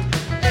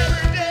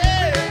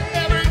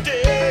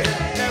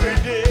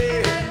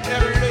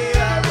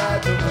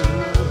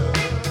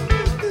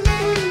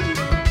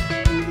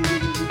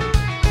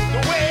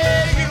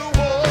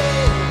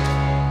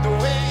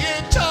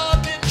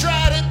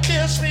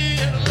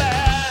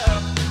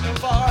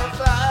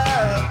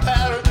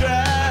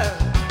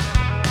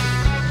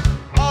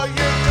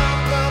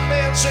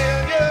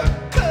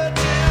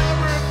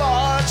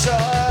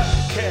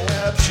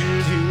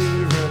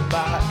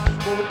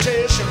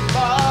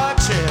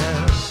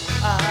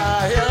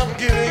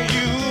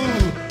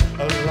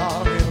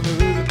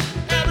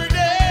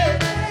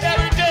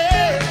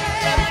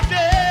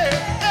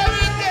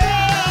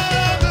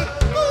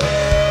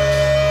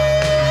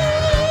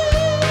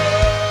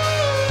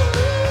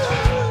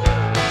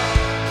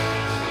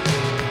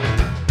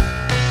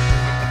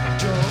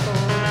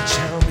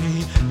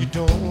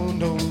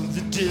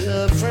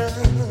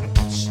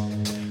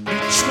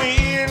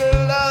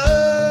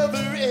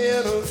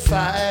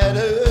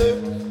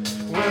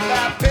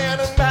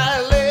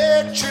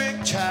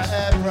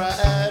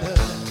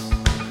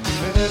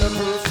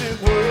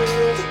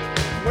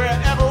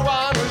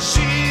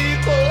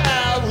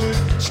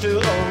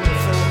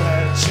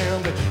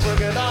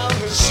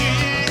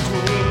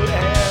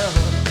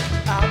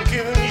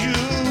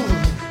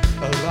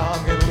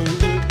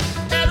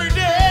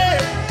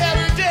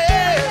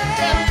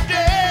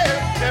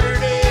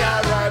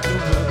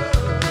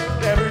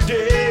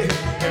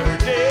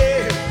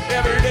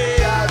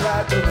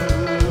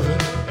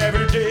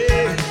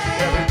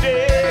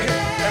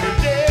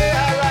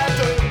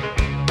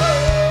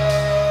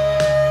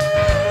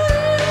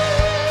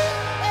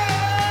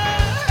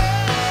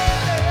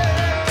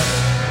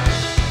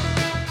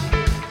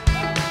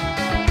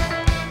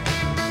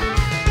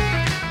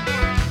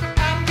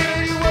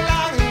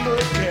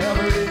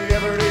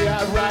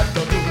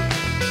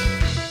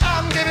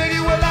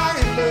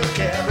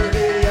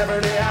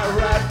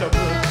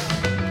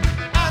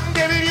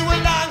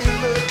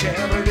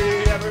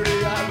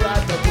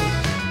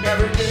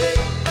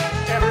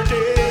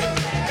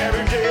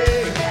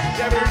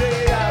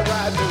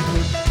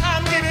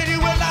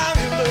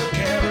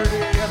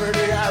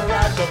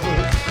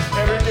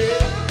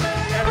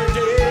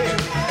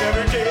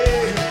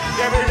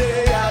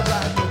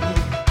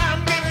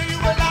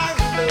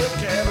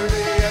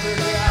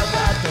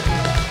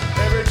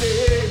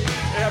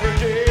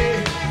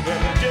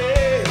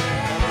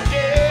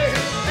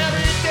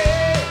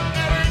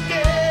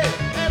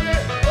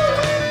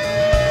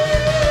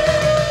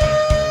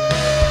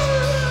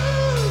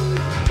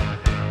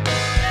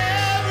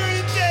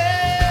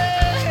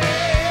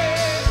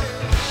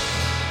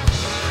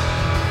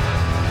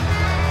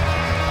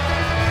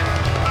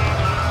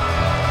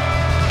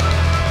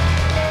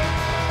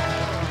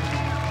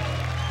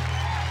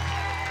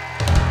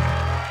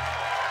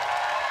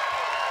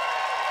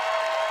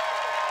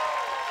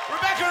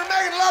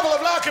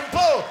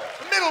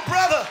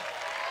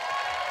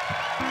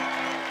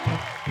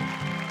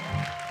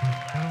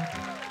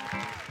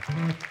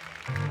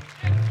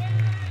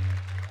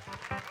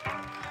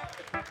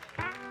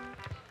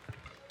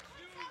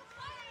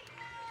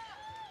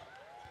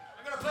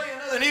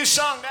 New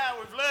song now,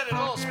 we've learned it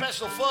all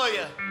special for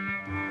you.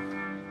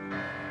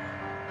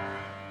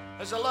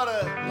 There's a lot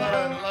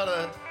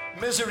of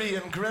misery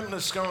and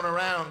grimness going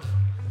around,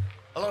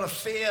 a lot of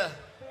fear.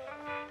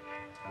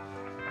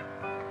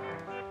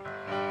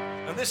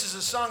 And this is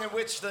a song in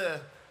which the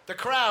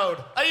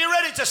crowd, are you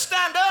ready to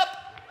stand up?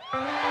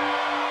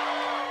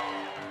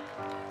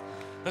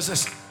 There's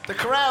this, the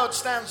crowd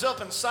stands up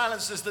and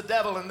silences the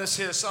devil in this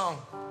here song.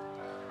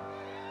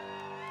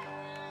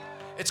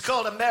 It's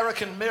called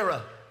American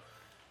Mirror,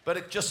 but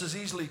it just as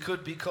easily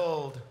could be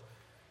called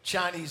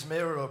Chinese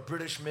Mirror or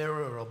British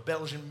Mirror or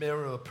Belgian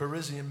Mirror or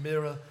Parisian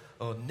Mirror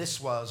or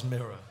Niçoise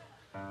Mirror.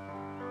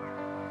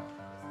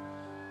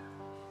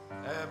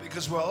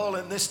 Because we're all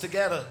in this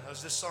together,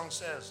 as this song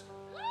says.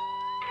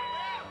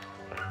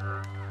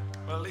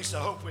 Well, at least I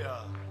hope we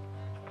are.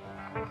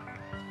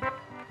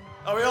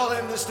 Are we all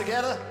in this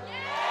together?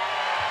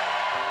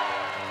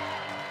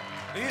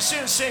 You'll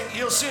soon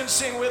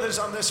sing with us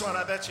on this one,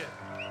 I bet you.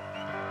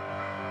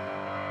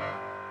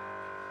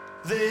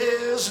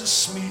 There's a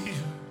smear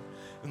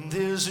and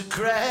there's a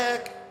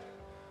crack,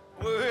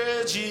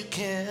 words you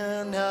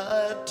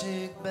cannot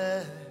take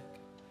back,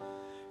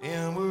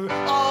 and we're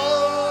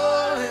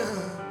all in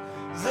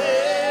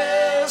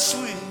this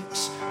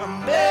week's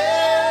American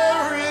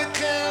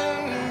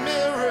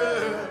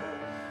Mirror.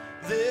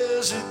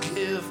 There's a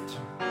gift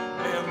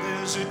and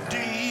there's a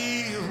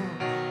deal,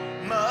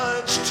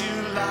 much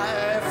too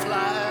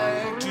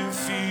lifelike to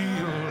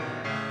feel,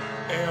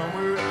 and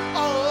we're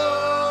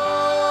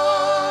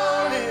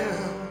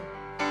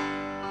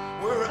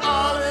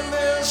all in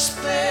this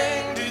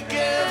thing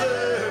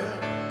together.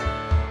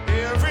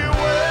 Every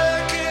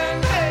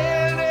working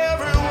man,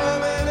 every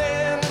woman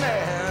and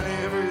man,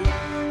 every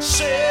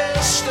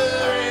sister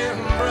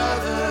and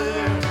brother,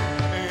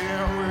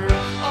 and we're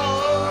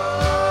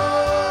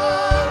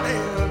all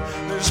in.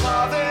 There's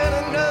more than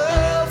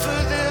enough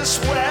of this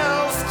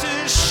wealth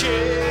to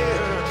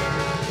share,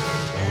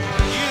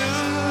 and you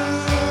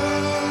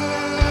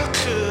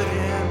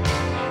couldn't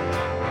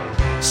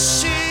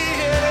see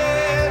it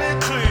any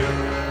clearer.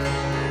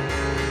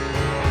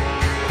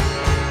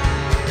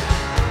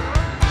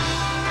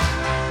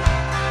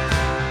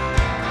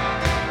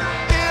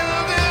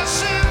 In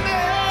this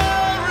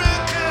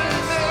American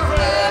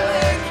mirror,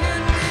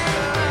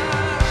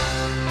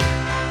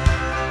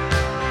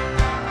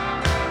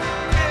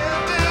 in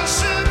this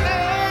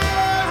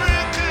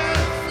American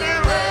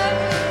mirror,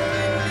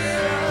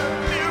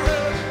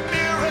 mirror,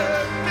 mirror,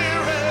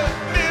 mirror,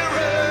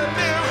 mirror,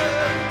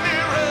 mirror,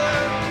 mirror.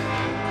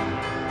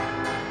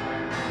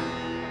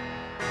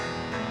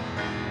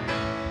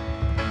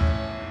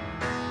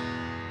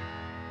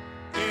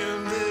 In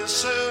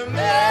this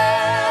American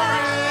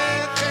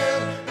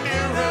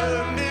mirror,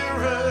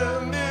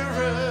 mirror,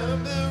 mirror,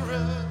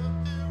 mirror,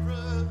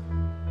 mirror.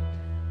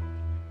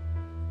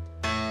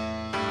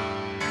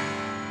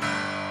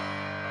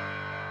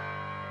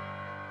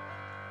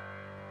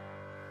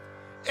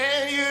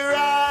 And your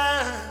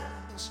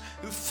eyes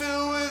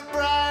fill with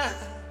bright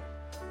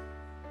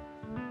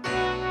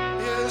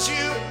as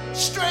you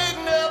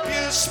straighten up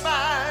your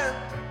spine.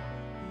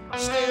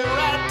 Stare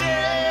right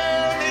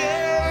down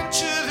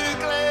into the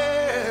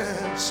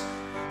glass.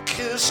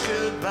 Kiss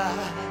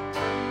goodbye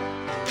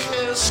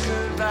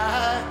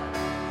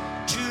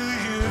to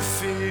your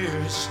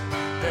fears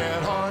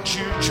that haunt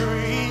your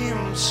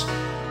dreams,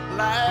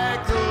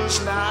 like those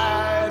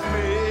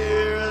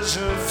nightmares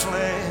of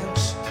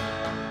flames.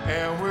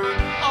 And we're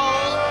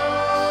all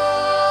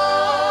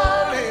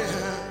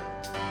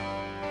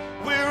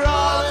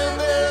in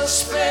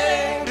this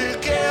thing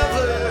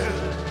together.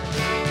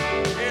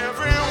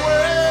 Every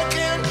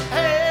working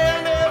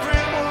hand,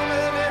 every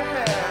woman and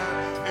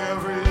man,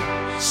 every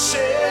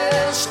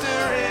sister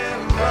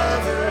and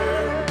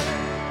brother,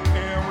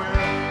 and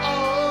we're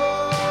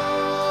all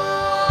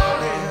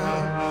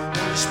in.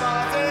 There's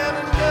more than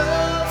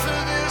enough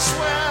of this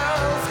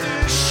wealth to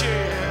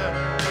share,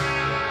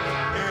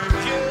 and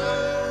you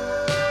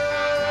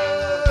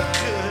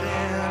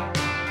couldn't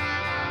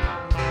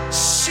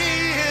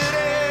see it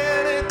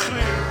any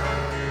clearer.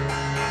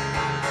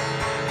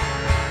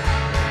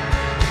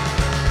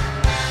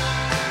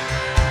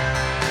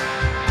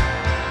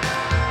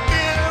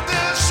 In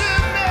this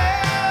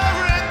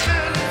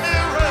American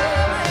mirror,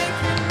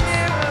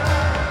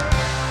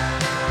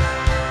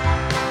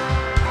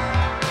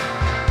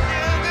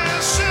 in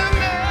this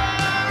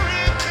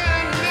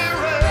American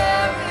mirror,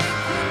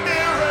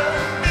 mirror,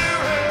 mirror, mirror,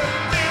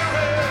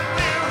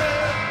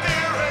 mirror,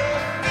 mirror,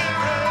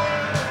 mirror.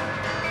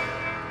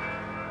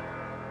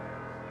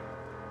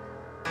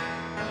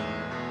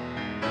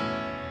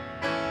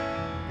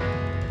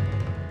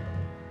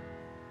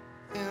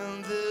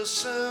 In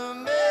this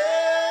American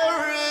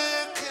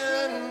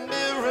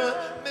mirror,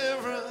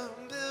 mirror,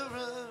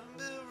 mirror,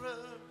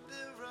 mirror,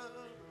 mirror.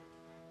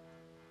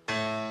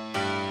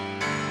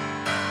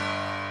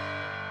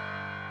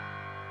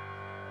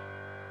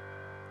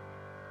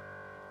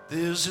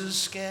 There's a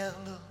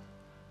scandal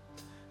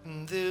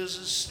and there's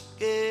a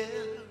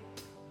scare,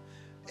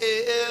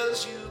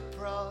 as you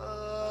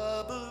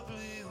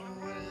probably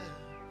aware,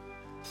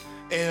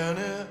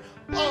 and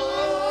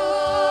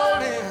all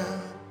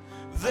in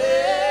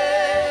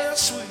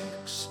this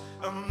week's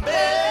American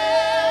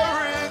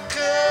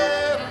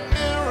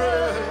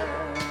Mirror.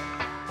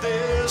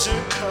 There's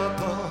a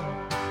couple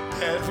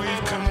that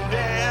we've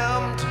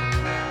condemned,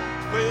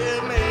 where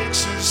it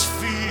makes us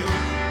feel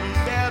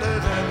better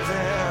than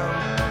them,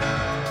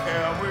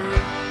 and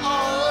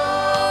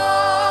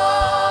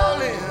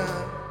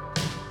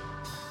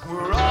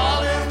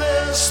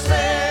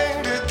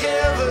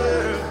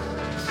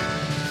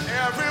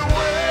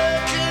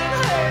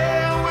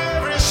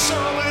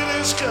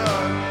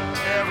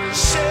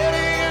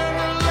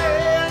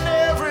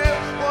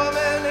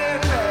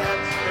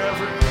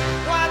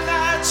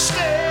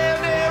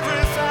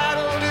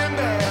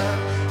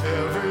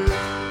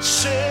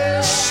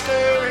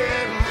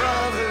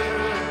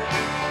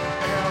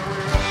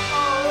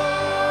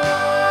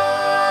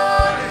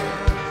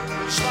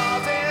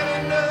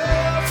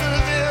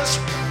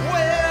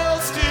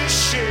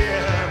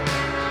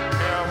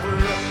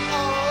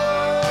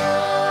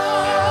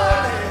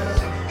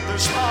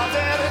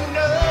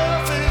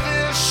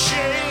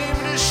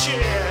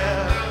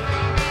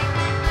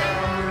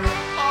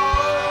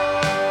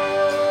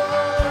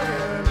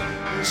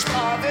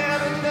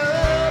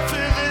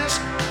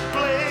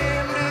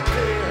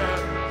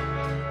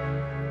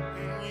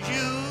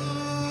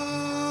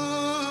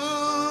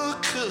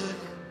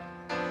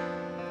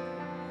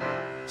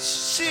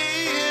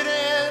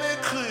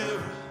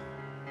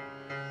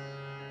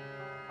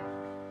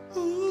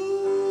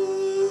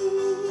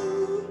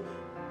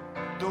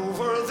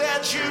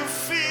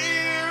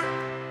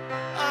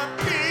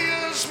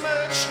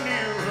much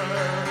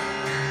nearer.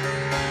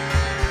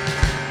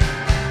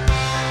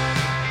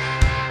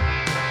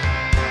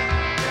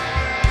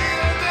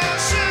 In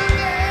this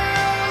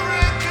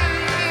American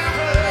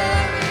mirror,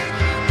 in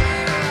this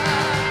American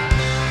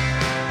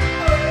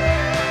mirror,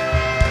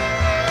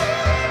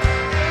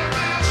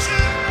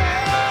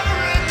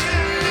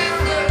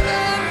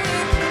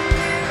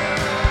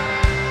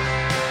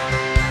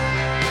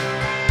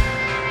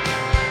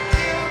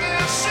 in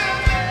this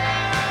American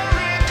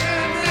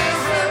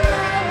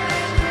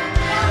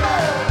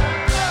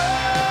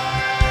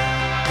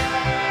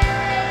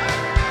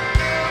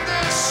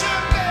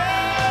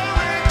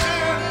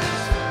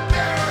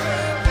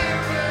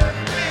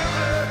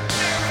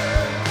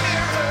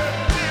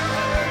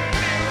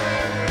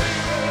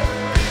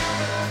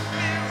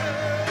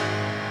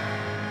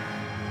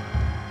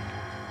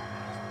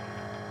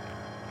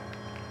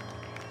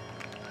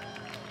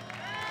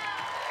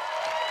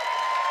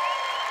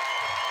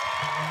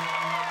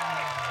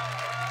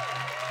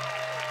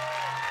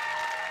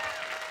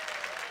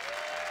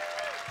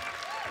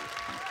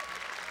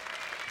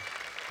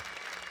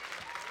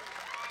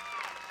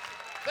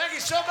Thank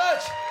you so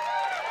much.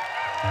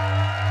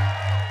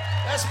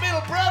 That's me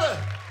little brother,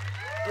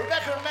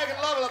 Rebecca and Megan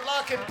Lovell of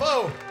Lock and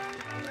Poe.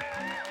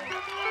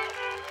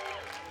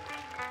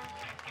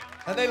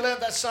 And they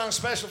learned that song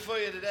special for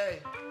you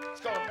today.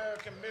 It's called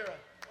American Mirror.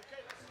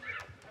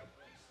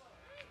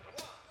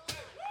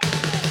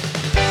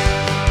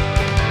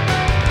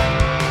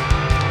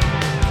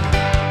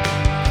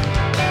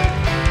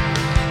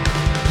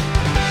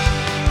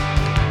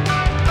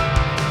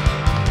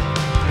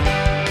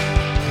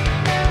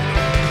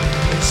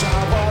 As I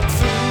walk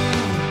through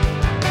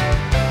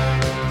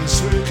this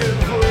wicked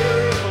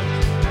world,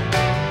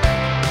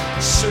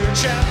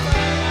 search and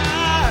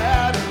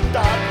find in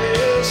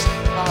darkness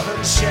of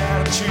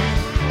insanity.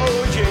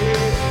 Oh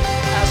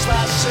yeah, as I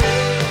say,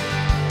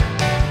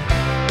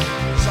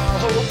 it's all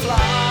hope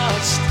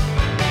lost.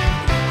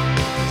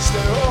 It's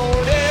their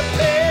only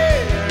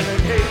pain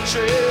and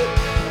hatred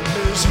and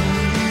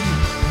misery.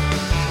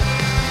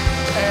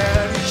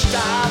 And each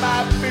time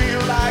I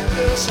feel like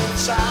this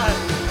inside,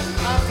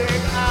 I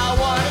think I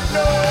wanna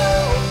know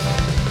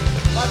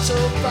what's so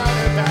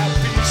funny about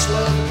peace,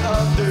 love, and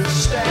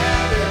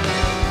understanding.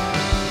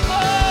 Oh,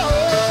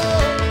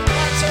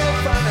 what's so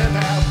funny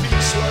about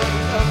peace, love,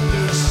 and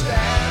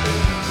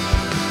understanding.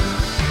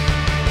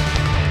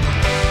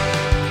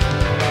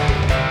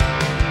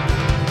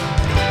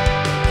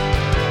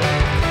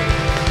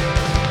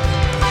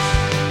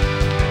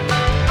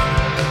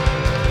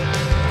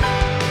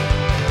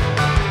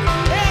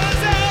 As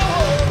I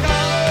walk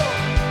on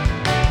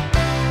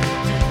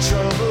through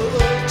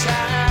troubled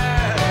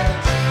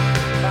times,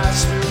 my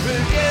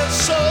spirit gets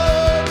so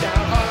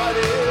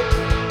downhearted.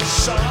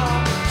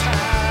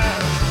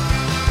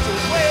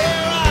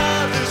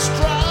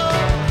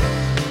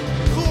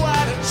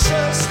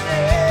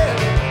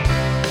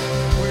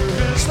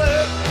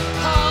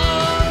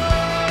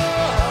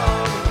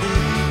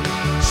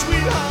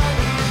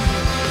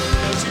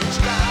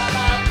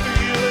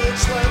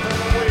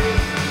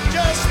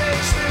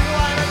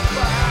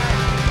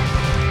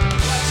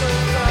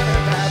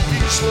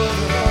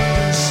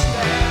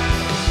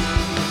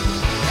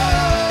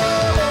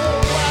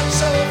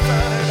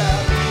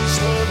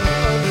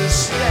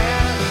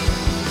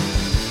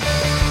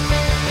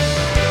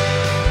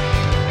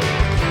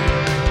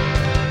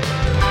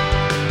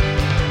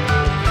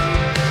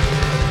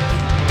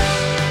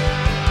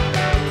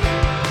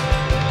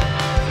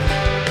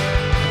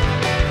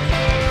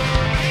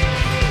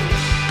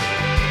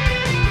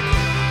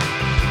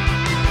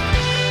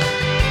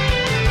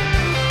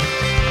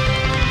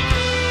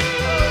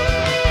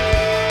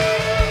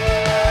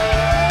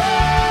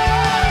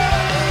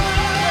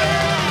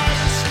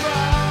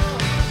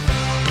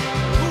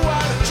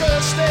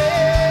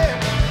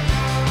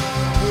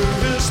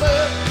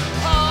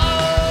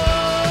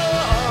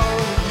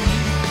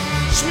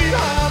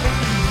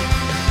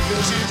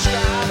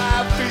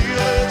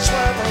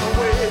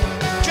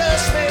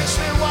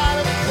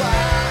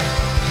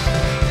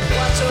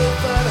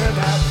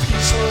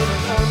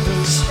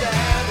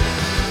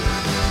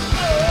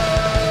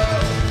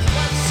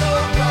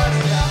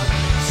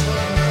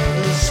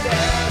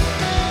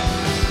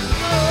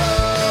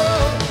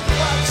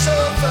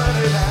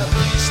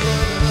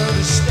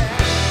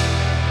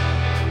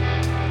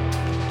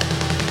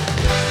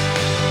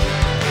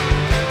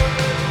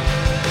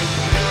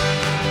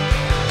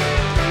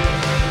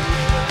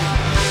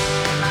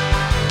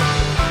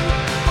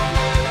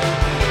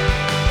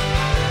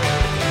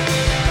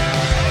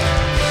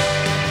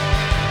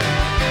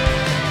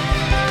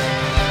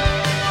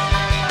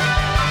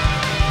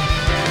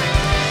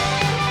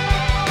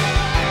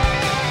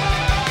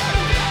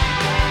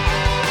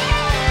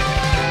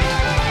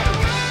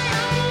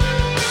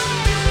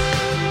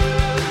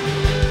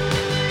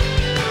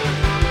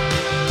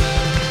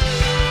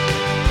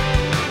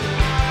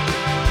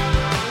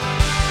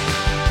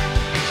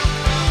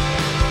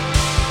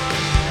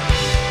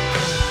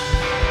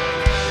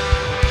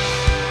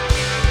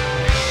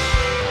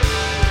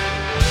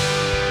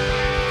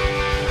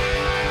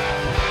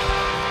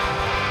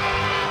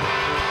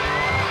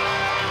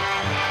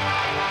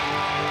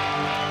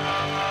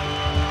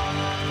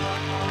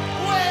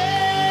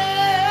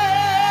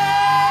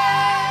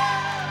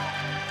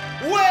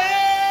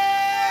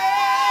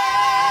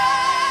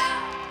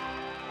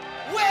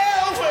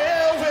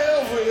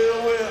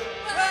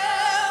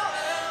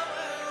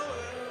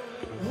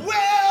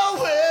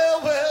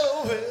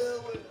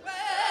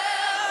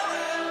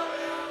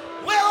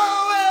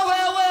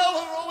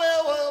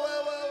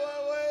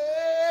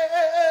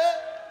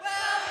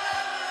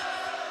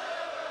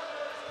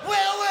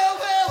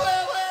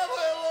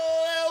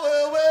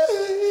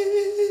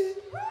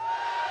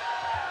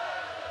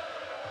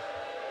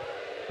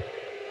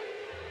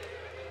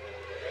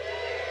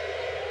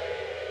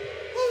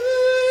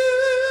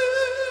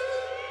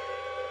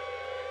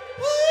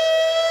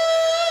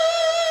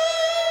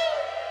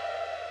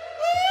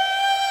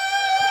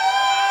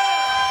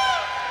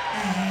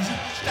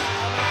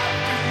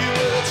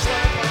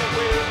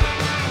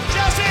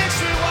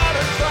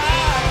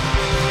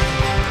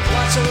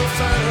 What's so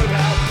funny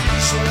about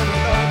peace when I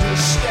don't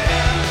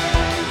understand?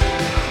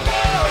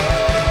 Oh,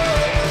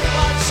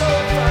 what's so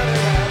funny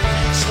about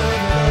peace when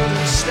I don't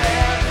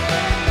understand?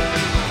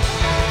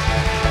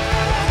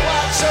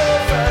 What's so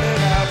funny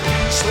about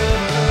peace when I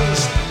don't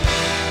understand?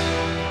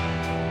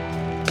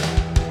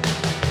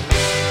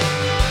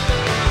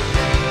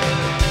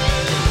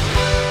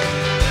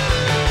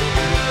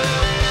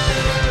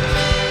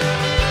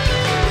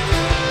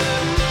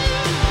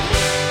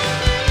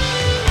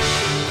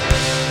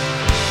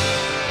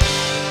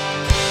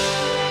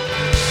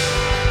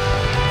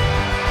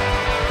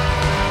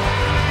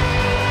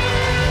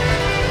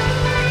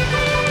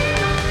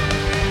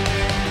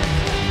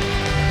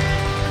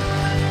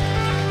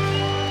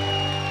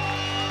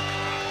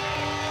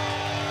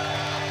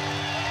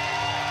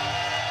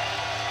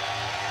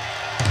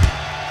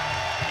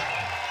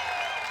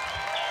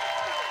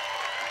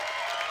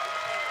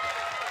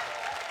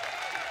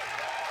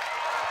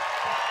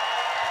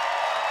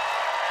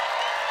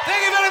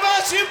 Thank you very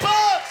much,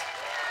 Newport!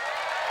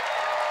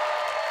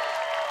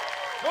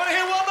 You want to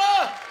hear one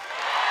more?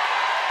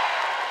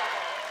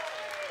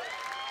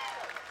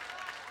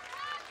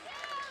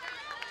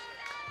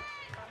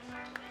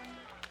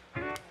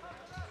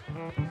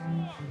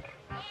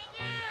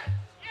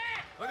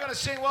 We're going to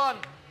sing one.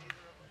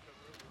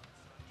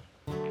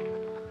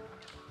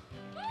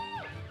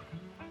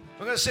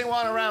 We're going to sing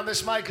one around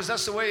this mic because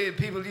that's the way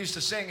people used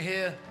to sing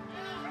here.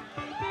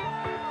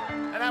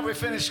 And now we're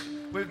finished.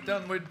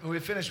 We're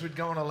finished with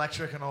going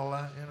electric and all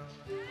that, you know.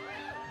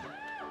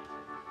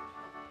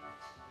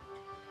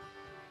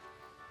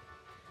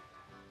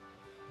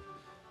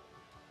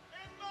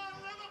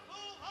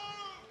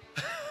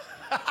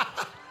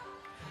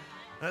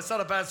 That's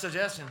not a bad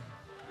suggestion.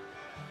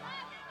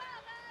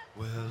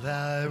 Well,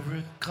 I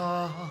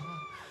recall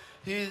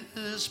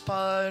his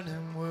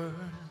parting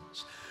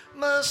words.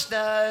 Must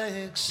I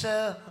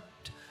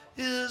accept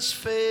his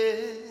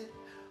fate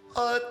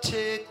or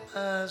take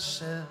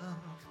myself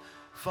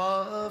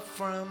far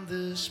from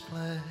this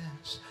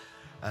place?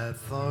 I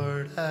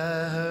thought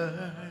I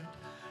heard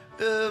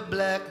a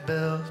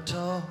blackbell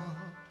tone,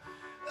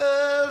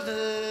 a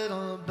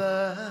little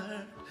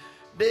bird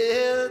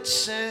did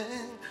sing.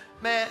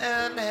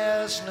 Man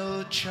has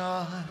no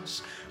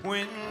choice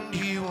when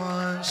he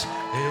wants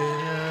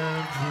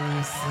everything.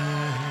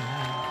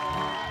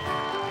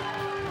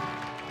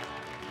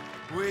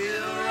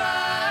 We'll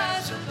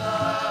rise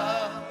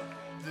above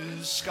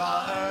the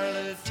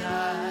scarlet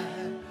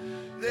tide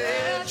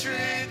that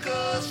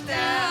trickles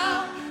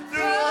down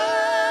through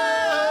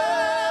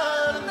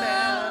the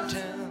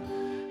mountain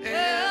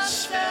and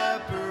separates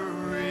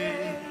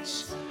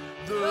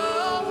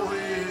the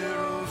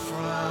widow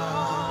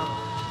from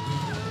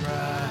the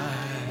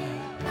bride.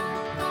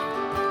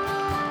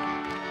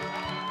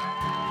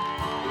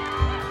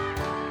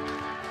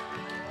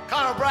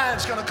 Conor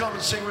Bryant's gonna come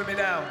and sing with me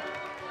now.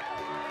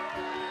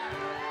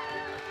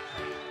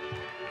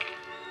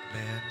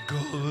 Man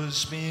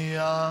goes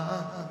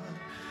beyond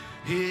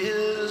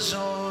his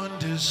own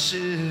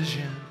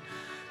decision,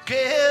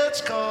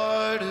 gets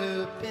caught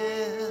up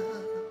in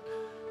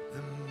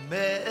the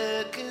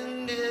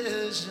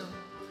mechanism,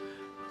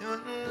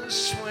 and the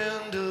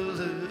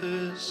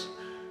swindlers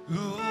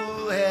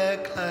who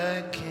act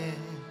like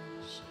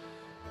kings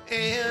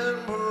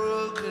and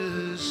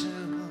brokers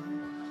who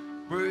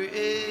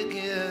break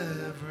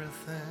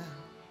everything.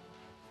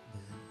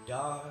 The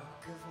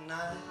dark of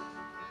night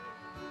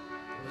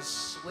was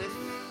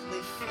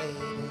swiftly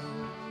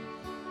fading,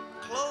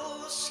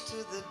 close to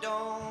the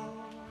dawn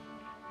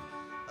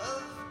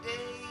of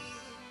day.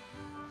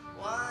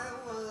 Why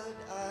would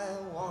I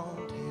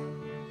want him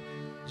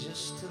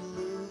just to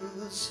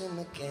lose him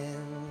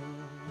again?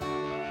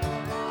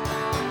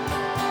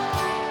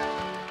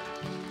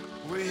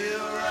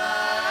 We'll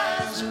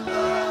rise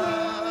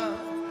above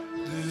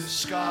the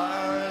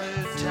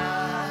scarlet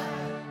tide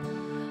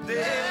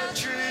that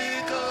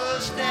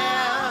trickles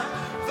down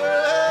the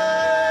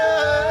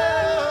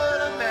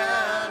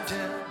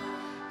mountain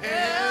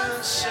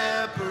and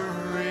separates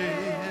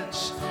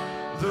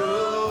the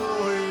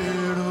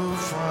widow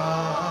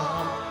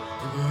from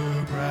the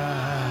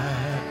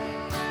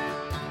bride.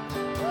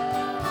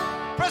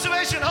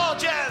 Preservation Hall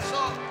Jazz.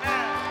 Oh,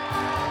 man.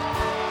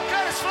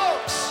 Curtis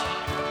Folks.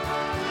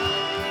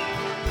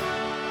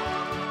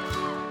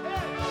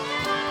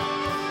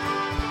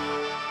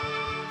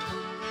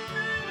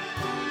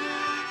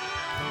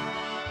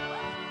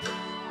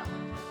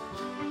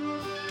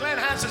 Glen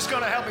Hansard's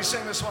gonna help me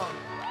sing this one.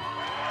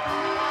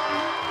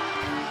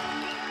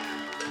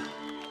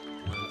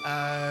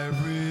 I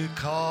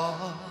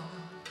recall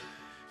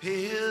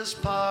his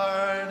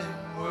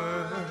parting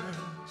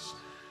words.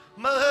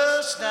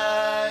 Must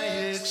I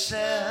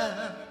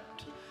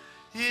accept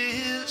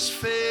his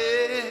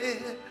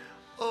fate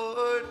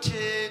or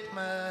take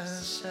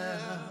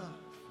myself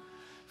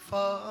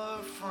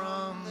far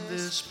from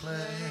this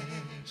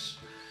place?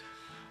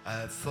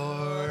 I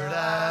thought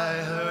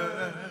I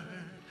heard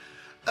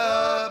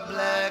a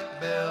black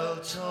bell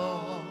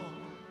toll.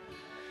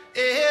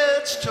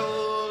 It's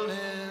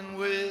tolling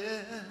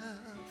with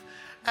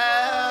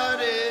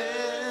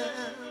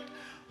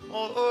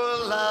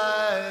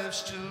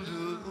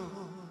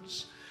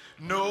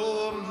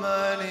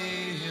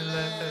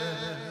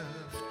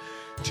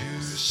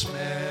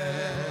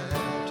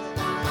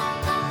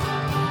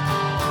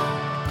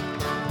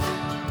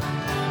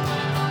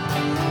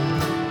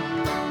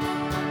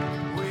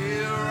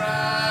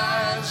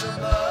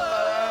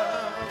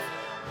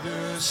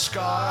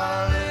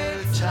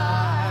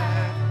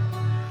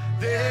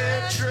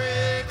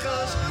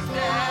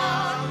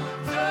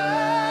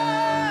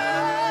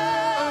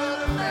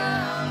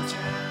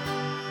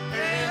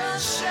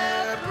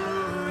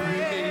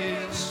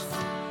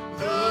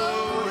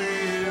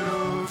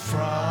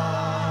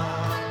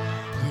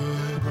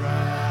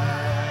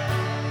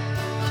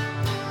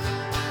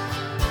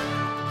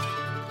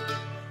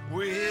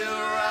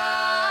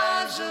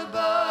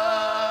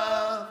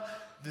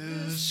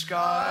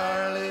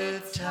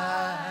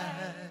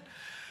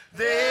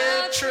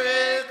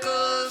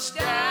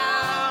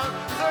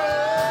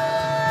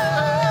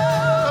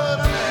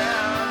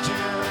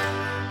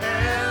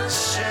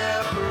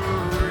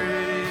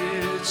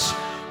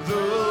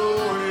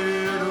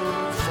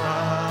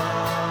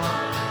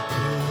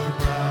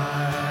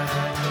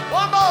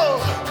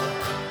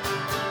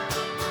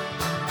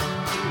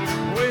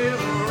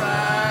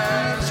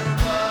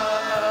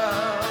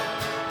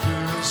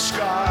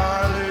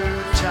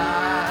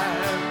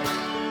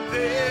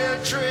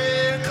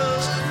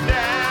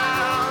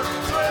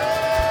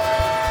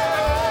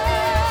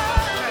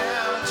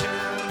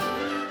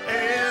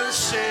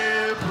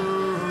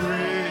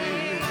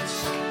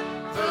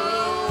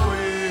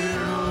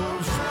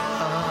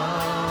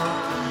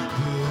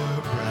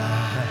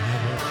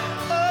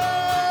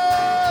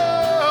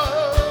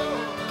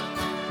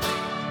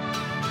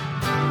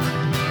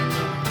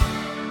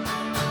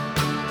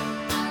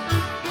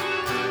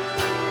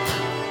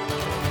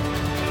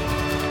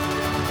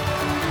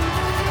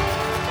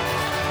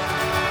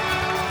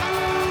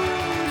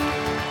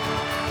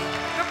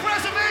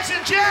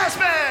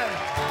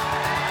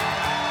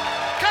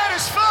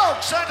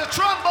sax and the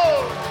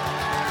trombone.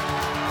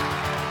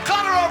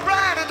 Connor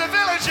O'Brien and the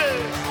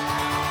Villagers.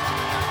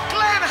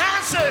 Glen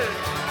Hansard,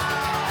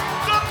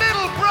 the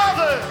middle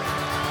brother.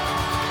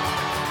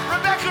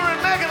 Rebecca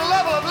and Megan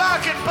Lovell of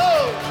Lark and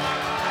Poe.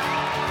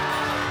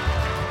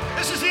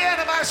 This is the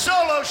end of my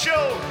solo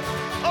show.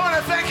 I want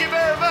to thank you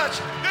very much.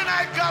 Good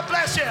night. God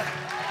bless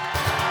you.